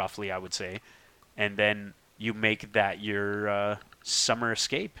carry, roughly, I would say. And then you make that your summer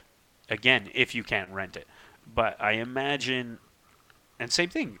escape. Again, if you can't rent it. But I imagine... And same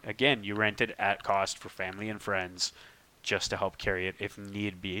thing. Again, you rent it at cost for family and friends just to help carry it if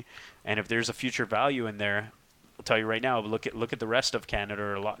need be. And if there's a future value in there, I'll tell you right now, look at the rest of Canada,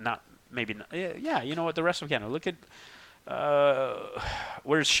 or you know what, the rest of Canada. Look at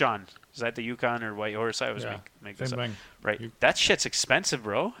where's Sean? Is that the Yukon or Whitehorse? I always make this up. Thing. Right. That shit's expensive,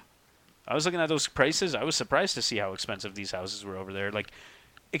 bro. I was looking at those prices. I was surprised to see how expensive these houses were over there.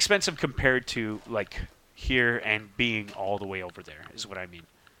 Expensive compared to here and being all the way over there is what I mean.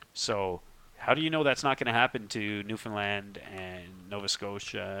 So how do you know that's not going to happen to Newfoundland and Nova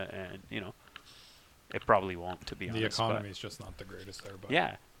Scotia? And it probably won't, to be honest. The economy is just not the greatest there. But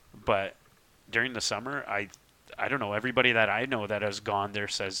yeah, but during the summer, I don't know, everybody that I know that has gone there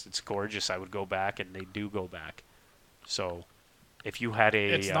says it's gorgeous. I would go back, and they do go back. So if you had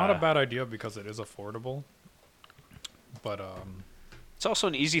it's not a bad idea because it is affordable, but it's also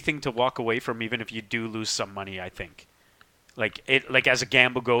an easy thing to walk away from, even if you do lose some money, I think. As a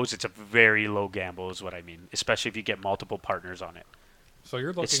gamble goes, it's a very low gamble is what I mean, especially if you get multiple partners on it. So you're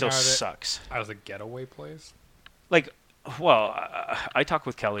looking it still at sucks. It as a getaway place? I talk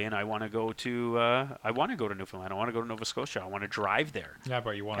with Kelly, and I want to go to Newfoundland. I want to go to Nova Scotia. I want to drive there. Yeah,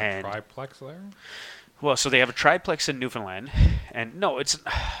 but you want a triplex there? Well, so they have a triplex in Newfoundland, and no, it's...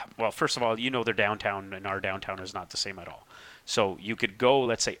 Well, first of all, their downtown, and our downtown is not the same at all. So you could go,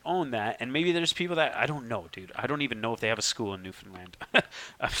 let's say, own that, and maybe there's people that... I don't know, dude. I don't even know if they have a school in Newfoundland.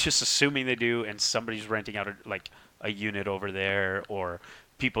 I'm just assuming they do, and somebody's renting out a unit over there, or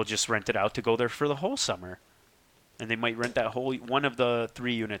people just rent it out to go there for the whole summer. And they might rent that one of the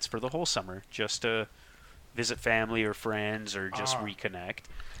 3 units for the whole summer, just to visit family or friends, or just reconnect.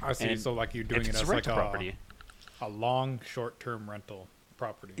 I see. So you're doing it as property. A long short-term rental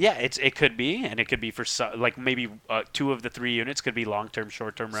property. Yeah, it could be, and it could be for maybe 2 of the 3 units could be long-term,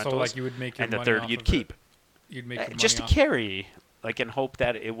 short-term rentals. So you would make your and the money 3rd off you'd of keep. You'd make your money just to carry, and hope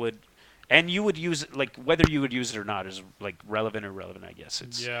that it would. And you would use it, whether you would use it or not is relevant or irrelevant, I guess.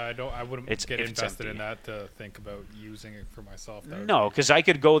 I wouldn't get invested in that to think about using it for myself. No, because I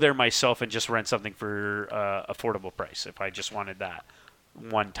could go there myself and just rent something for affordable price if I just wanted that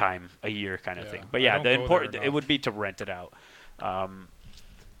one time a year kind of thing. But yeah, it would be to rent it out.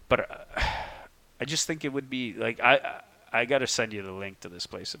 But I just think it would be I got to send you the link to this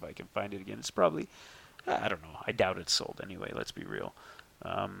place if I can find it again. It's probably, I don't know. I doubt it's sold anyway. Let's be real.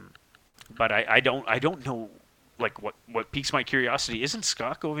 But I don't know what piques my curiosity. Isn't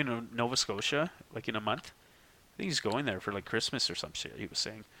Scott going to Nova Scotia in a month? I think he's going there for Christmas or some shit. He was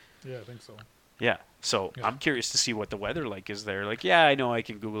saying. Yeah, I think so. Yeah, so I'm curious to see what the weather is there. I know I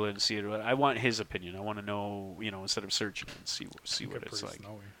can Google it and see it, but I want his opinion. I want to know, instead of searching and see what it's like.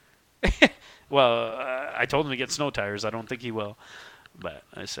 Snowy. Well, I told him to get snow tires. I don't think he will, but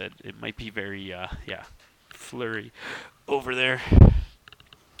I said it might be very flurry over there.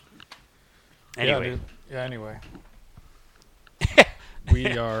 Anyway. Anyway.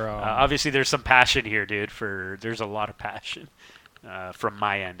 We are... obviously, there's some passion here, dude. There's a lot of passion. From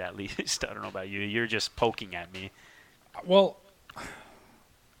my end, at least. I don't know about you. You're just poking at me. Well,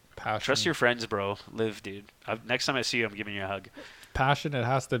 passion. Trust your friends, bro. Live, dude. Next time I see you, I'm giving you a hug. Passion. It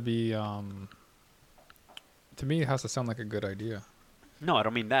has to be. To me, it has to sound like a good idea. No, I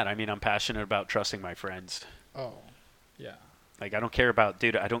don't mean that. I mean I'm passionate about trusting my friends. Oh, yeah. Like I don't care about,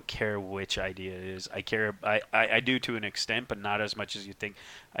 dude. I don't care which idea it is. I care. I do to an extent, but not as much as you think.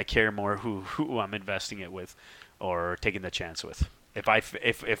 I care more who I'm investing it with, or taking the chance with.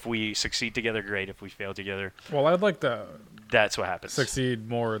 If we succeed together, great. If we fail together, Well, I'd like to that's what happens. succeed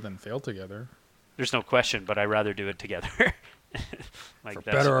more than fail together. There's no question, but I'd rather do it together. Like For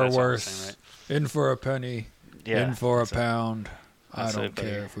better or that's all I'm worse, saying, in for a penny, Yeah, in for a that's it. pound. I That's don't it, buddy.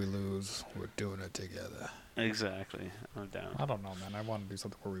 care if we lose. We're doing it together. Exactly. I'm down. I don't know, man. I want to do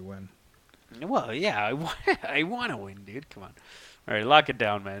something where we win. Well, yeah, I want to win, dude. Come on. All right, lock it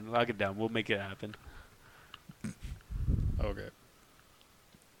down, man. Lock it down. We'll make it happen. Okay.